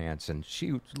in his pants, and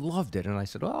she loved it. And I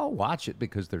said, "Oh, I'll watch it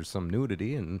because there's some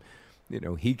nudity, and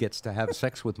he gets to have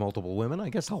sex with multiple women. I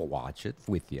guess I'll watch it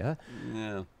with you."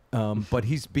 Yeah. But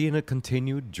he's being a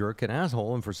continued jerk and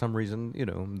asshole, and for some reason,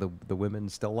 the women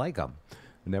still like him.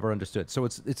 Never understood. So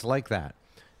it's like that.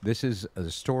 This is a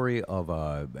story of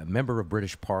a member of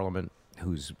British Parliament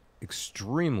who's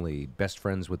extremely best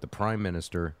friends with the Prime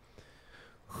Minister,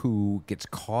 who gets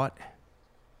caught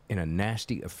in a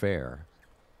nasty affair,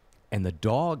 and the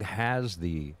dog has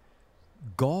the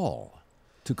gall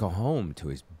to go home to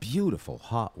his beautiful,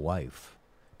 hot wife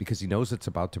because he knows it's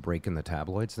about to break in the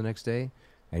tabloids the next day.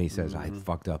 And he says, I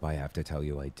fucked up. I have to tell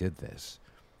you I did this,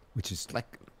 which is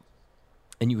like,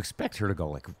 and you expect her to go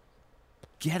like,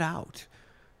 get out.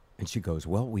 And she goes,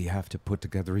 well, we have to put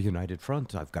together a united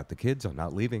front. I've got the kids. I'm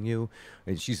not leaving you.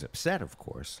 And she's upset, of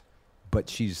course. But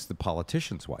she's the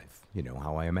politician's wife. You know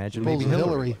how I imagine maybe Supposed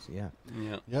Hillary. Hillary.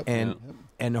 Was. Yeah. Yep.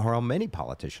 And how many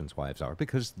politicians' wives are,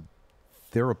 because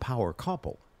they're a power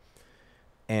couple.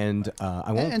 And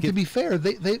I won't. And to be fair,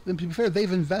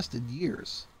 they've invested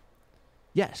years.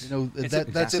 Yes. It's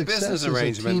That's a business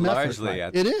arrangement largely.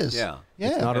 It is. Yeah. Yeah.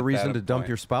 It's not a At reason that to dump point.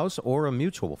 your spouse or a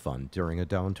mutual fund during a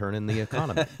downturn in the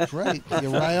economy. That's right.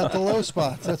 You ride out the low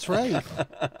spots. That's right.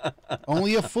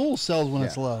 Only a fool sells when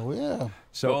it's low. Yeah.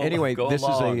 So Go- anyway, go this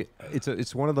along.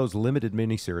 it's one of those limited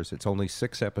miniseries. It's only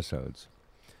 6 episodes,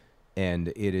 and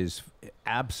it is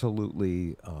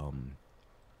absolutely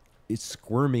it's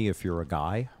squirmy if you're a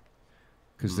guy,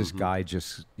 because this guy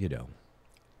just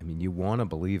I mean, you want to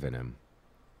believe in him.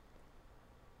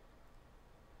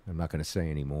 I'm not going to say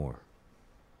any more.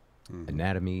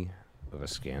 Anatomy of a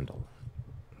Scandal.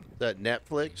 Is that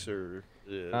Netflix or?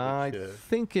 I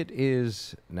think it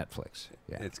is Netflix.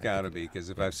 Yeah, It's got to be, because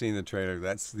if I've seen the trailer,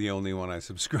 that's the only one I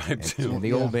subscribe to. And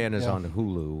the old man is on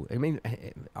Hulu. I mean,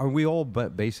 are we all?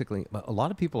 But basically, a lot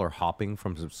of people are hopping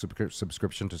from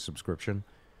subscription to subscription.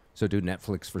 So do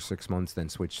Netflix for 6 months, then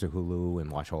switch to Hulu and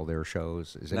watch all their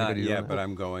shows. Is Not anybody yet, doing but that?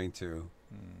 I'm going to.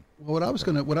 Well, what I was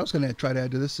gonna try to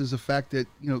add to this is the fact that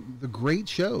the great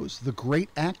shows, the great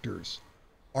actors,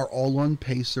 are all on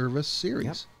pay service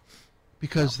series,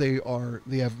 because they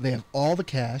have all the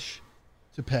cash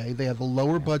to pay. They have the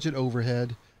lower budget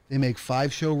overhead. They make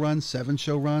 5-show runs,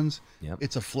 7-show runs. Yep.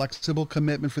 It's a flexible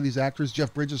commitment for these actors.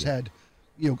 Jeff Bridges had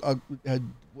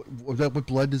what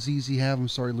blood disease he have? I'm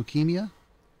sorry, leukemia.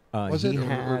 Was he it?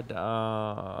 had,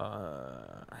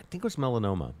 I think it was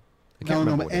melanoma. I can't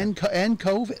remember Melanoma what and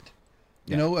COVID.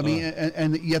 Yeah. I mean,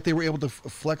 and yet they were able to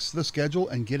flex the schedule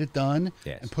and get it done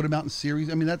Yes. and put them out in series.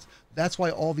 I mean, that's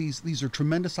why all these are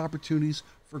tremendous opportunities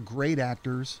for great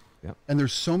actors. Yep. And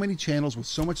there's so many channels with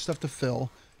so much stuff to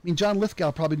fill. I mean, John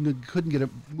Lithgow probably couldn't get a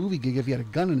movie gig if he had a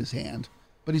gun in his hand,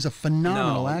 but he's a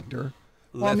phenomenal No. actor.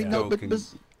 Well, I mean, Lithgow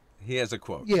he has a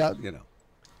quote. Yeah.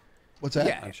 What's that?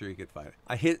 Yeah. I'm sure he could find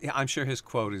it. I'm sure his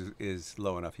quote is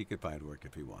low enough he could find work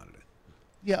if he wanted it.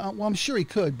 Yeah, well, I'm sure he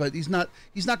could, but he's not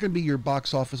going to be your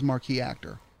box office marquee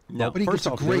actor. No, but he first gets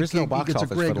a off, great there is no gig. box He gets a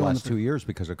office great for the go on last 2 years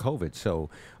because of COVID. So,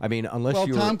 I mean, unless Well,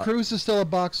 you're... Tom Cruise is still a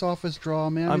box office draw,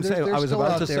 man. I I'm mean, saying, they're I was still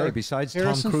about out to there. say, besides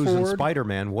Harrison Tom Cruise and Ford,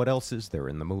 Spider-Man, what else is there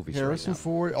in the movies Harrison right now?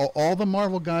 Ford, all the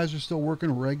Marvel guys are still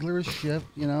working regular as shift,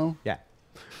 you know? Yeah.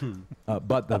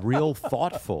 But the real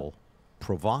thoughtful,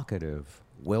 provocative,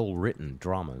 well-written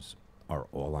dramas are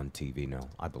all on TV now,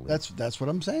 I believe. That's what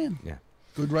I'm saying. Yeah.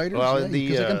 Good writers, Well, because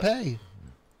they can pay.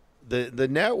 The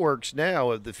networks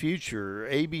now of the future,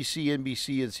 ABC,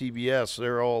 NBC, and CBS,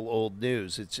 they're all old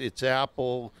news. It's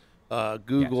Apple,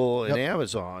 Google, and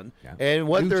Amazon. Yeah. And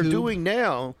what they're YouTube. doing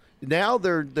now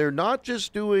they're not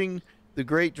just doing the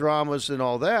great dramas and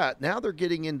all that. Now they're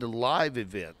getting into live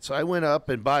events. I went up,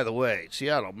 and by the way,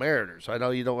 Seattle Mariners. I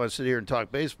know you don't want to sit here and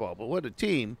talk baseball, but what a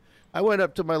team. I went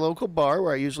up to my local bar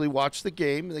where I usually watch the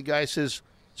game, and the guy says,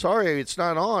 "Sorry, it's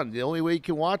not on. The only way you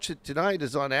can watch it tonight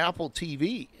is on Apple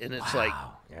TV." And it's like,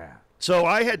 Yeah. so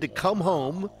I had to come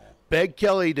home, beg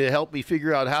Kelly to help me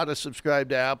figure out how to subscribe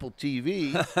to Apple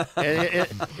TV.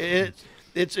 And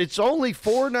it's only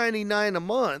 $4.99 a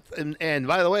month. And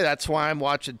by the way, that's why I'm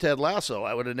watching Ted Lasso.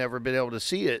 I would have never been able to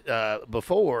see it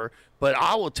before. But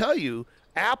I will tell you,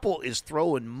 Apple is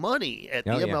throwing money at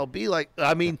the MLB. Like,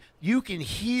 I mean, you could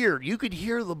hear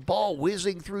the ball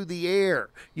whizzing through the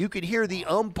air. You could hear the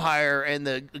umpire and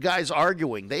the guys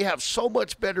arguing. They have so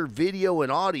much better video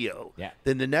and audio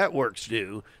than the networks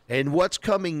do. And what's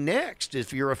coming next,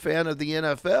 if you're a fan of the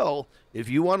NFL, if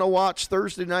you want to watch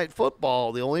Thursday Night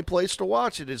Football, the only place to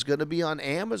watch it is going to be on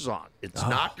Amazon. It's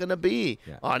not going to be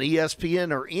on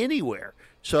ESPN or anywhere.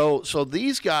 So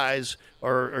these guys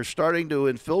are starting to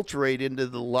infiltrate into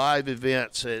the live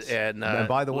events, and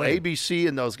by the way, ABC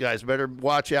and those guys better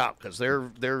watch out because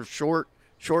they're short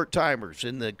timers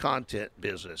in the content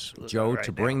business. Joe, right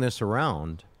to now. bring this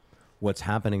around, what's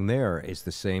happening there is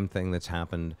the same thing that's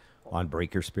happened on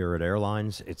Break Your Spirit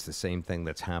Airlines. It's the same thing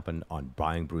that's happened on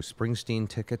buying Bruce Springsteen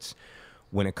tickets.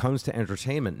 When it comes to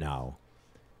entertainment now,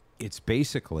 it's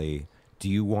basically, do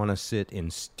you want to sit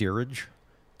in steerage?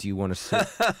 Do you want to sit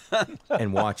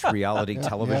and watch reality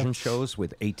television shows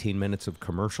with 18 minutes of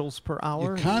commercials per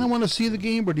hour? You kind of want to see the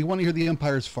game, or do you want to hear the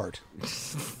umpires fart?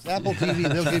 It's Apple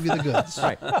TV, they'll give you the goods.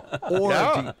 Right.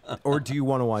 Or do you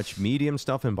want to watch medium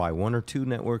stuff and buy one or two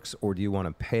networks, or do you want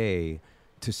to pay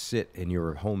to sit in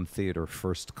your home theater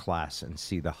first class and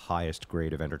see the highest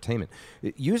grade of entertainment?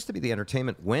 It used to be the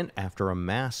entertainment went after a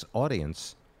mass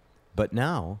audience, but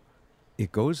now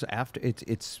it goes after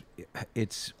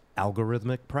it's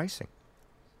algorithmic pricing.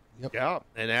 Yep. Yeah,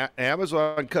 and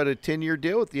Amazon cut a 10-year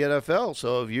deal with the NFL.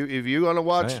 So if you're going to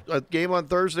watch a game on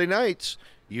Thursday nights,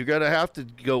 you're going to have to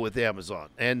go with Amazon.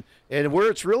 And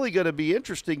where it's really going to be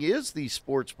interesting is these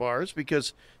sports bars,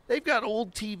 because they've got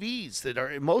old TVs that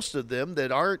are, most of them,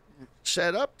 that aren't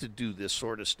set up to do this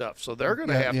sort of stuff. So they're going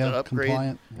to have to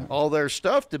upgrade all their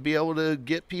stuff to be able to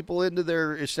get people into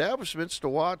their establishments to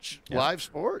watch live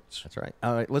sports. That's right.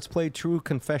 All right, let's play True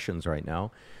Confessions right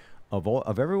now.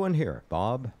 Of everyone here,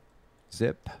 Bob,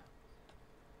 Zip,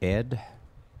 Ed,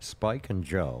 Spike, and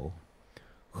Joe,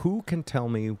 who can tell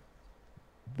me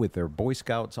with their Boy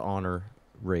Scouts honor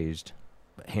raised,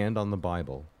 hand on the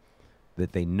Bible,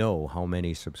 that they know how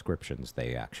many subscriptions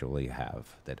they actually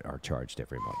have that are charged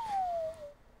every month?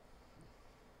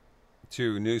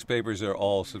 To newspapers are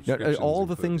all subscriptions. All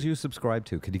the included. things you subscribe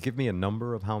to. Could you give me a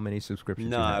number of how many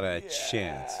subscriptions Not you have? a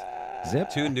chance. Zip?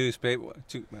 Two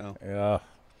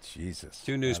Jesus.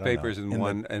 Two newspapers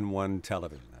and one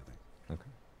television, I think. Okay.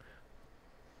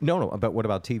 No, but what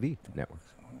about TV networks?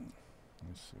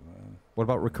 What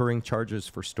about recurring charges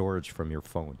for storage from your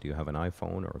phone? Do you have an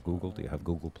iPhone or a Google? Do you have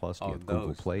Google Plus? Do you have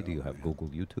Google Play? Do you have Google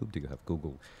YouTube? Do you have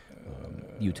Google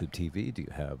YouTube TV? Do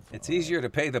you have... It's easier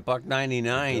to pay the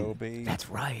 $1.99. That's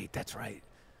right. That's right.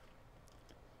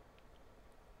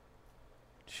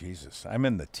 Jesus. I'm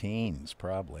in the teens,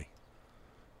 probably.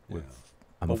 With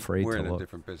I'm afraid We're to in a look.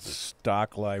 different business.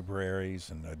 stock libraries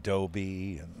and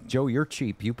Adobe and Joe, you're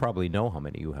cheap. You probably know how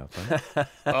many you have, right?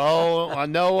 Oh,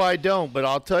 no, I don't. But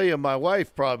I'll tell you, my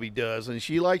wife probably does, and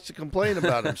she likes to complain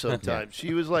about them sometimes.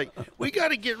 She was like, "We got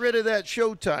to get rid of that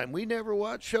Showtime. We never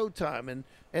watch Showtime."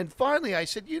 And finally, I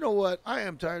said, "You know what? I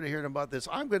am tired of hearing about this.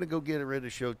 I'm going to go get rid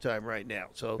of Showtime right now."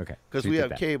 So, Okay. because So you we did have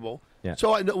that. cable. Yeah.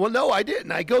 So no, I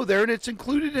didn't. I go there, and it's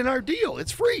included in our deal.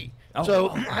 It's free.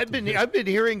 I've been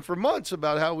hearing for months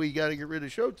about how we got to get rid of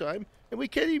Showtime, and we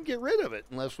can't even get rid of it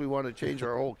unless we want to change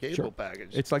our whole cable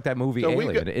package. It's like that movie So we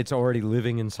Alien. It's already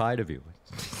living inside of you.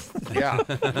 Yeah.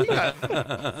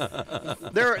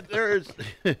 There is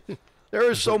There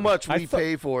is so much we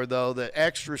pay for, though, the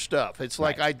extra stuff. It's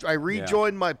like I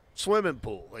rejoined my swimming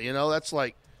pool. You know, that's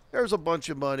like there's a bunch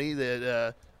of money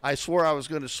that I swore I was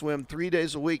going to swim 3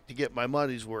 days a week to get my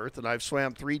money's worth, and I've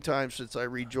swam 3 times since I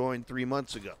rejoined 3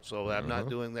 months ago. So I'm not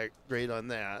doing that great on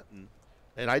that.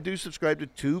 And I do subscribe to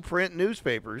 2 print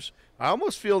newspapers. I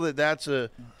almost feel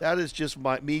that is just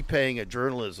me paying a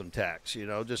journalism tax, you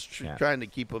know, just trying to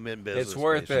keep them in business. It's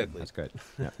worth basically. it. That's good.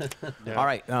 Yeah. All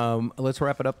right, let's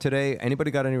wrap it up today. Anybody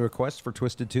got any requests for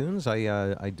Twisted Tunes?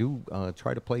 I do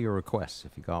try to play your requests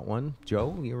if you got one.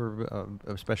 Joe, you were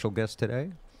a special guest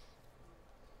today.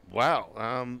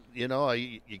 Wow, you know,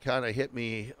 you kind of hit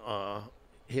me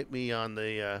on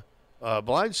the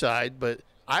blind side, but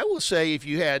I will say if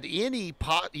you had any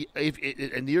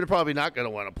and you're probably not going to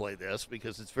want to play this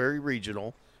because it's very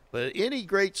regional, but any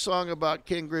great song about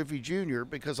Ken Griffey Jr.,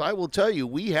 because I will tell you,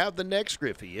 we have the next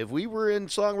Griffey. If we were in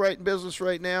songwriting business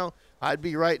right now, I'd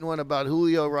be writing one about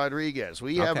Julio Rodriguez.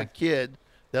 We have a kid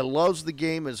that loves the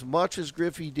game as much as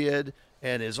Griffey did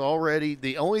and is already,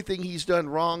 the only thing he's done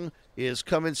wrong is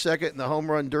come in second in the home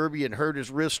run derby and hurt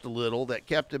his wrist a little. That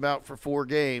kept him out for 4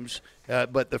 games.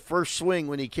 But the first swing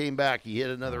when he came back, he hit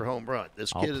another home run.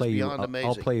 This kid is beyond amazing.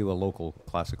 I'll play you a local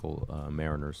classical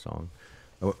Mariners song.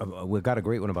 We've got a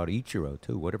great one about Ichiro,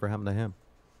 too. Whatever happened to him?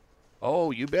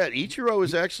 Oh, you bet. Ichiro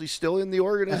is actually still in the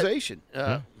organization.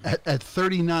 At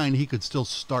 39, he could still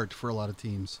start for a lot of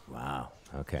teams. Wow.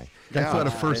 Okay. Guy put out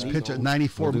a first pitch at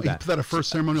 94. He put out a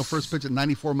ceremonial first pitch at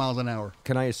 94 miles an hour.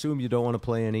 Can I assume you don't want to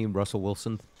play any Russell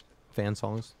Wilson fan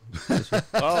songs?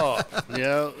 Oh,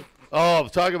 yeah. Oh,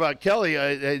 talk about Kelly,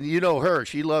 and you know her.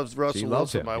 She loves Russell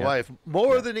Wilson, my wife,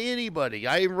 more than anybody.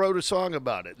 I even wrote a song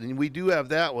about it, and we do have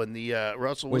that one, the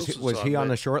Russell Wilson song. Was he on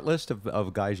the short list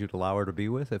of guys you'd allow her to be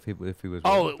with if he was?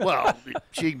 Oh, well,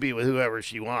 she can be with whoever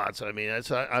she wants. I mean,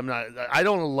 I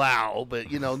don't allow, but,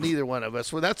 you know, neither one of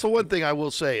us. Well, that's the one thing I will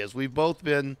say is we've both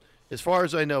been, as far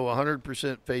as I know,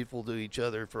 100% faithful to each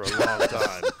other for a long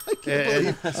time. I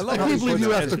can't believe you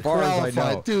have to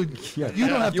qualify, dude. You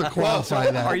don't have to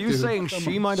qualify that. Are you saying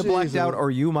she might have blacked out,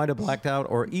 or you might have blacked out,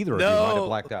 or either of you might have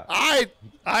blacked out?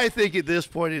 I think at this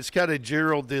point it's kind of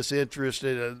general disinterest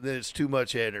and it's too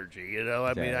much energy. You know,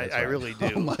 I mean, I really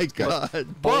do. Oh my God!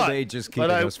 Old age is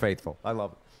keeping us faithful. I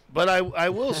love it. But I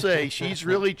will say she's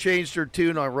really changed her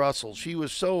tune on Russell. She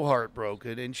was so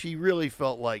heartbroken, and she really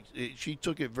felt like she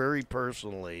took it very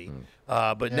personally.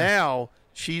 But now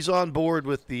she's on board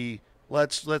with the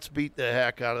let's beat the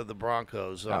heck out of the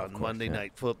Broncos on Monday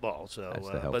Night Football. So,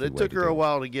 but it took her a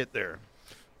while to get there.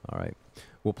 All right.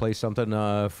 We'll play something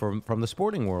from the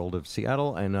sporting world of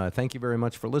Seattle, and thank you very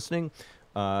much for listening.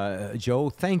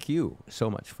 Joe, thank you so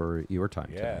much for your time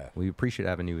today. We appreciate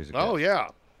having you as a guest. Oh, yeah.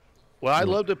 Well, I'd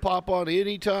love to pop on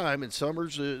any time, and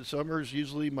summer's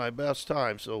usually my best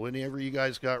time. So whenever you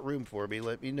guys got room for me,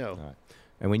 let me know. All right.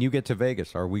 And when you get to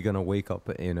Vegas, are we going to wake up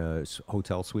in a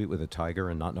hotel suite with a tiger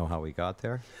and not know how we got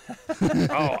there?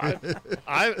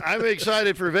 I'm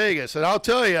excited for Vegas, and I'll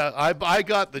tell you, I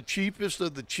got the cheapest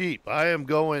of the cheap. I'm not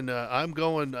going to say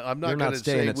You're not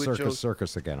staying at which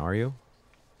Circus again, are you?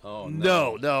 Oh,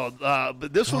 no.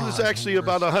 But this one is actually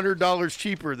about $100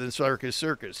 cheaper than Circus.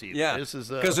 Even. Yeah,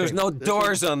 because there's no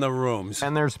doors on the rooms.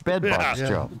 And there's bed bugs,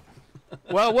 Joe.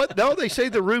 Well, no, they say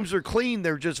the rooms are clean.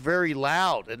 They're just very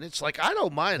loud, and it's like I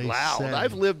don't mind loud.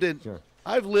 I've lived next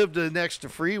to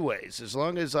freeways as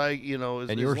long as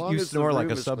you snore like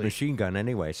a submachine gun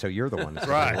anyway, so you're the one that's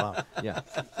right. Loud. Yeah,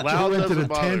 loud doesn't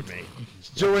bother me.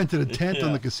 Joe rented a tent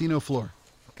on the casino floor.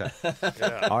 Okay.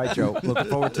 All right, Joe. Looking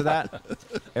forward to that.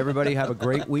 Everybody have a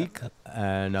great week,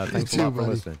 and thanks a lot for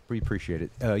listening. We appreciate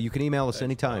it. You can email us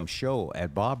anytime,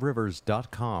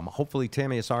 show@bobrivers.com. Hopefully,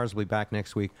 Tammy Asars will be back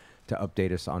next week to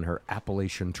update us on her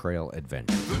Appalachian Trail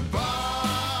adventure. The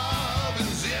Bob and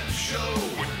Zip Show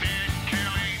with Nick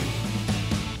Kelly.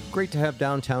 Great to have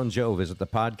Downtown Joe visit the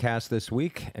podcast this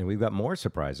week, and we've got more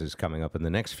surprises coming up in the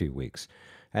next few weeks.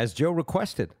 As Joe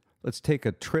requested, let's take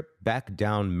a trip back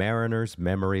down Mariners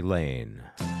memory lane.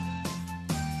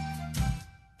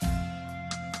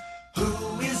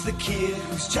 Who is the kid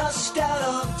who's just out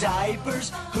of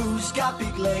diapers? Who's got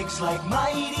big legs like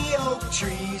mighty oak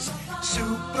trees?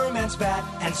 Superman's bat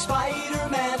and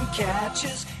Spider-Man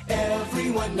catches.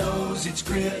 Everyone knows it's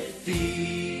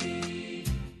Griffey.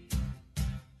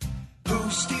 Who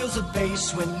steals a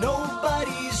base when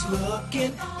nobody's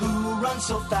looking? Who runs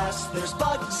so fast there's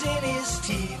bugs in his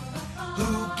teeth?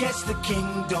 Who gets the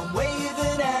kingdom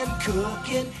waving and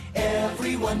cooking?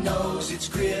 Everyone knows it's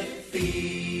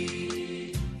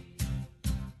Griffey.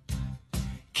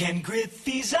 Ken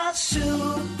Griffey's a superstar,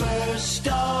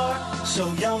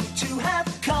 so young to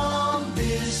have come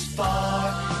this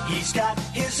far. He's got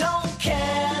his own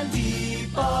candy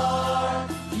bar.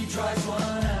 He tries one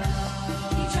out.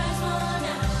 He tries one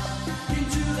out.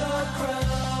 Into the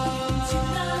crowd. Into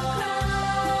the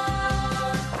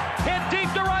crowd. Hit deep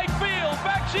to right field.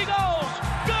 Back she goes.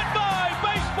 Goodbye,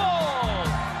 baseball.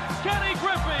 Kenny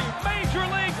Griffey, Major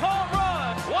League home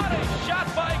run. What a shot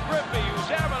by Griffey, who's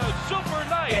having a super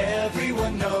night.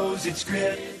 Everyone knows it's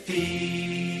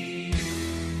Griffey.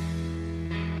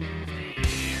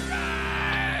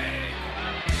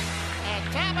 And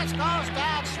Thomas goes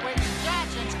down swinging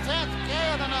Johnson's 10th K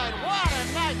of the night. What a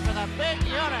night for the big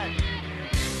unit.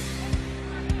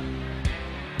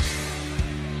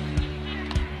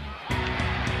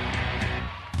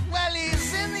 Well,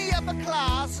 he's in the upper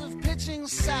class of pitching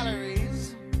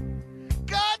salaries.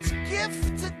 God's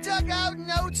gift to dugout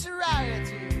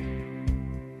notoriety.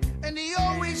 And he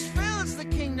always fills the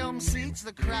kingdom seats.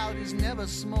 The crowd is never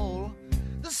small.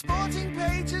 The sporting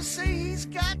pages say he's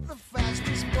got the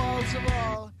fastest balls of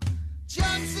all.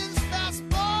 Johnson's fast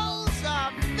balls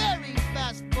are very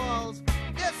fast balls.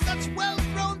 They're such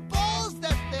well-thrown balls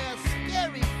that they're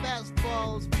scary fast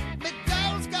balls.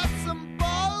 McDowell's got some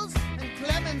balls, and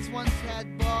Clemens once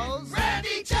had balls.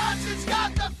 Randy Johnson's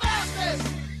got the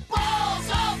fastest balls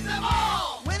of them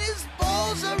all. When his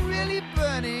balls are really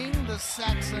burning, the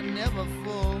sacks are never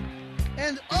full.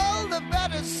 And all the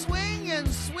batters swing and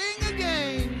swing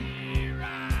again.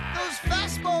 Those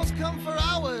fastballs come for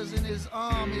hours and his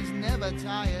arm is never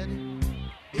tired.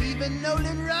 Even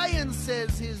Nolan Ryan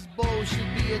says his ball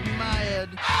should be admired.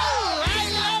 Oh, I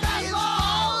love his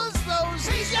balls,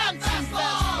 those Johnson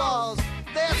fastballs.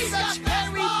 They're such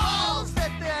hairy balls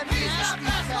that they're nasty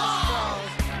fastballs.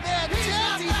 They're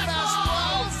dirty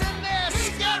fastballs and they're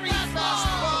scary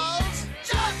fastballs.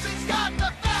 Johnson's got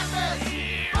the fastest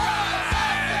balls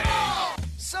of them all.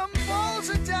 Some balls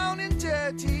are down and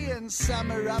dirty and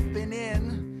some are up and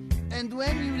in. And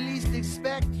when you least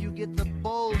expect, you get the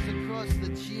balls across the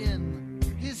chin.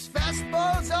 His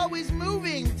fastball's always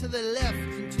moving to the left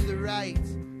and to the right.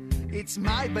 It's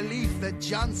my belief that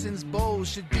Johnson's ball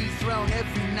should be thrown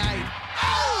every night.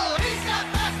 Oh, he's got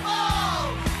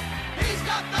fastballs! He's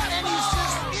got fastballs! And he's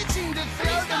just itching to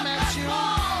throw them at you.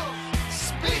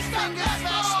 Split-fingered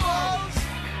fastballs,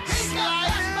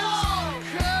 sliders,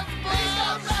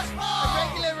 curveballs, a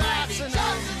regular arsenal.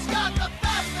 Johnson's got the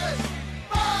fastest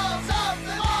balls of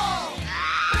them all.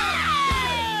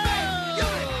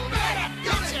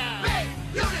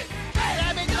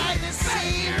 Grabbing by the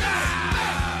seams.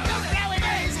 Throwing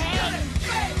in his hand.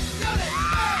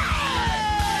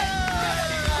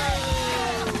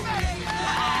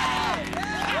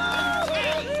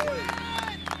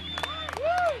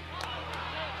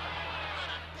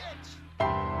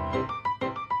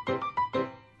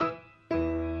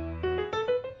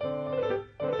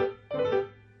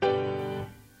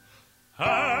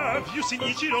 Have you seen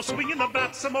Ichiro swinging the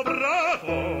bat? Some more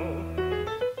bravo!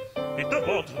 Hit the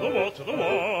ball to the wall, to the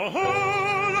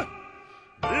wall.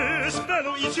 This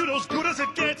fellow Ichiro's good as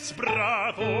it gets,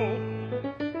 bravo!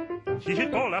 He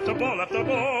hit ball after ball after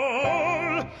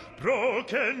ball,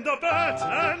 broken the bat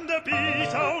and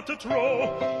beat out the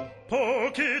throw.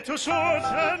 Poke it too short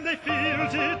and they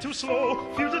fielded too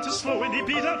slow. Fielded too slow and he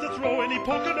beat out the throw, and he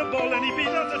poked the ball and he beat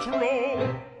out the throw.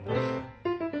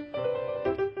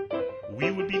 We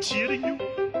will be cheering you.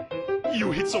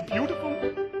 You hit so beautiful.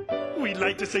 We'd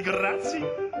like to say grazie.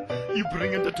 You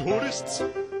bring in the tourists.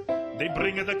 They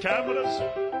bring in the cameras.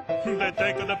 They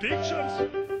take the pictures.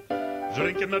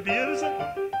 Drinking the beers.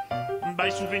 Buy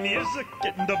souvenirs.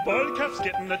 Getting the ball caps.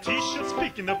 Getting the t-shirts.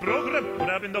 Picking the program.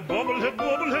 Grabbing the bobblehead,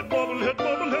 bobblehead, bobblehead,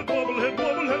 bobblehead, bobblehead,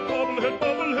 bobblehead, bobblehead,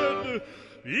 bobblehead.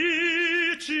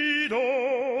 Ichiro.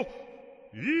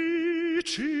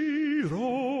 Ichiro.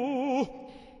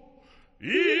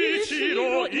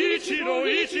 Ichiro, Ichiro,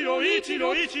 Ichiro, Ichiro,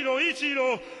 Ichiro, Ichiro,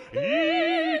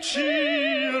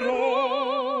 Ichiro.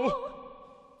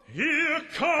 Here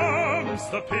comes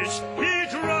the pitch. He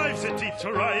drives it deep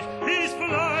to right. He's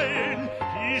flying.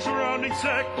 He's rounding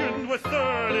second with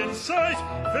third in sight.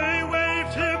 They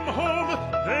waved him home.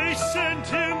 They sent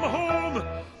him home.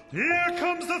 Here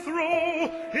comes the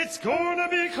throw. It's gonna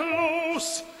be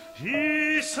close.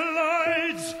 He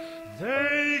slides.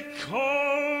 They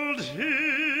called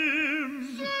him.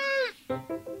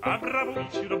 Bravo,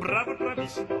 Ichiro, bravo,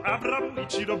 bravissimo. Bravo,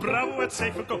 Ichiro, bravo, and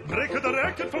safe go. Break the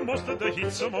record for most of the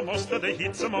hits, most of the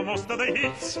hits, most of the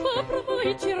hits. Bravo,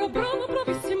 Ichiro, bravo,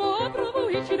 bravissimo. Bravo,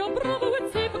 Ichiro, bravo,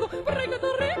 and safe go. Break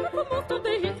the record for most of the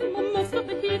hits, most of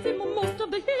the hits, most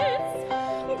of the hits.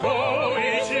 Go,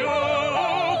 Ichiro,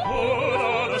 put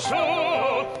on a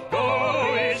show, go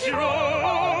Ichiro,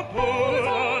 put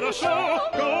on a show,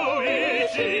 go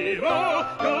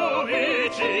Ichiro, go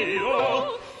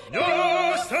Ichiro.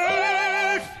 You're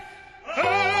safe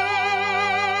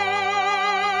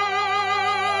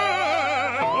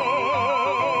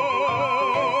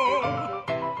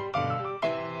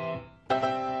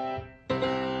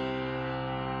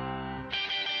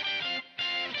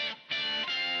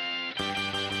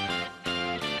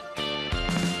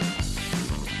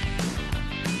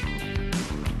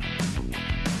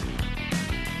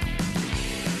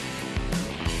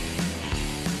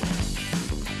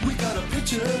We got a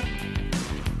pitcher,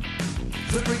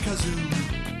 the great Kazoo.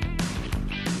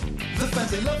 The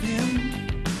fans, they love him,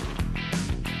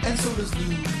 and so does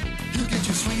Lou. He'll get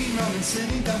you swinging round and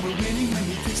sitting down. We're winning when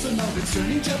he kicks the knob. It's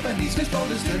turning Japanese.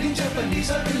 Baseball is turning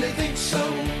Japanese. I really think so.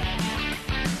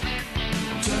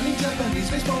 Turning Japanese.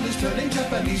 Baseball is turning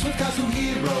Japanese with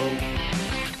Kazuhiro.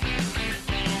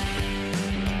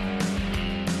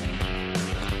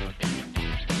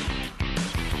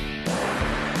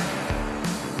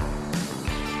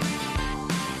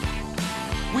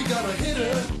 We got a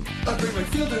hitter, a great right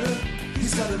fielder.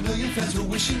 He's got a million fans who are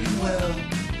wishing him well.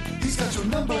 He's got your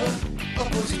number,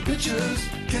 opposing pitchers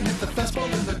can hit the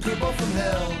fastball and the curveball from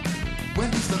hell.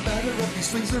 When he's the batter up, he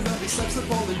swings around, he slaps the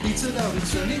ball and beats it out.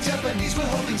 It's turning Japanese, we're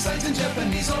holding signs in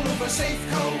Japanese all over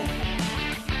Safeco.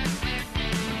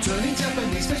 Turning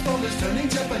Japanese, baseball is turning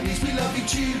Japanese, we love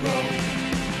Ichiro.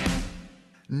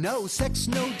 No sex,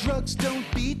 no drugs, don't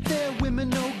beat their women,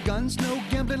 no guns, no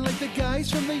gambling like the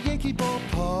guys from the Yankee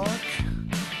ballpark.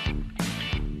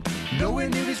 Nowhere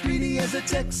near as greedy as a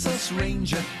Texas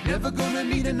Ranger. Never gonna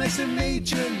meet a nicer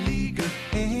major leaguer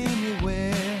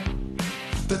anywhere.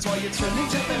 That's why it's turning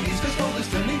Japanese. Baseball is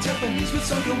turning Japanese with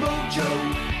Soto Mojo.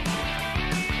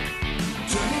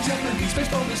 Turning Japanese.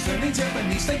 Baseball is turning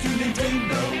Japanese. Thank you,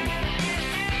 Nintendo.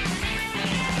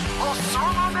 Oh,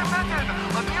 servo defended.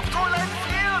 A deep to left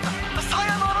field. The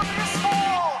sayonara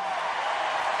baseball.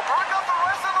 Bring out the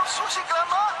rest of the sushi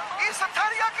gamma. It's a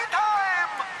teriyaki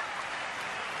time.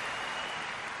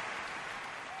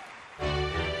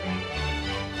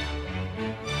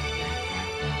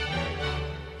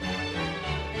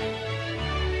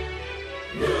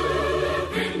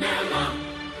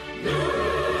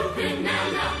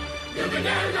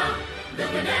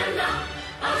 Lupinella,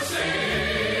 our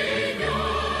Savior.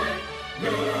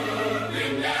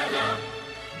 Lupinella,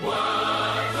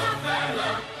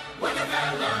 what a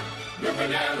fella,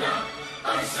 Lupinella,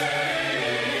 our Savior.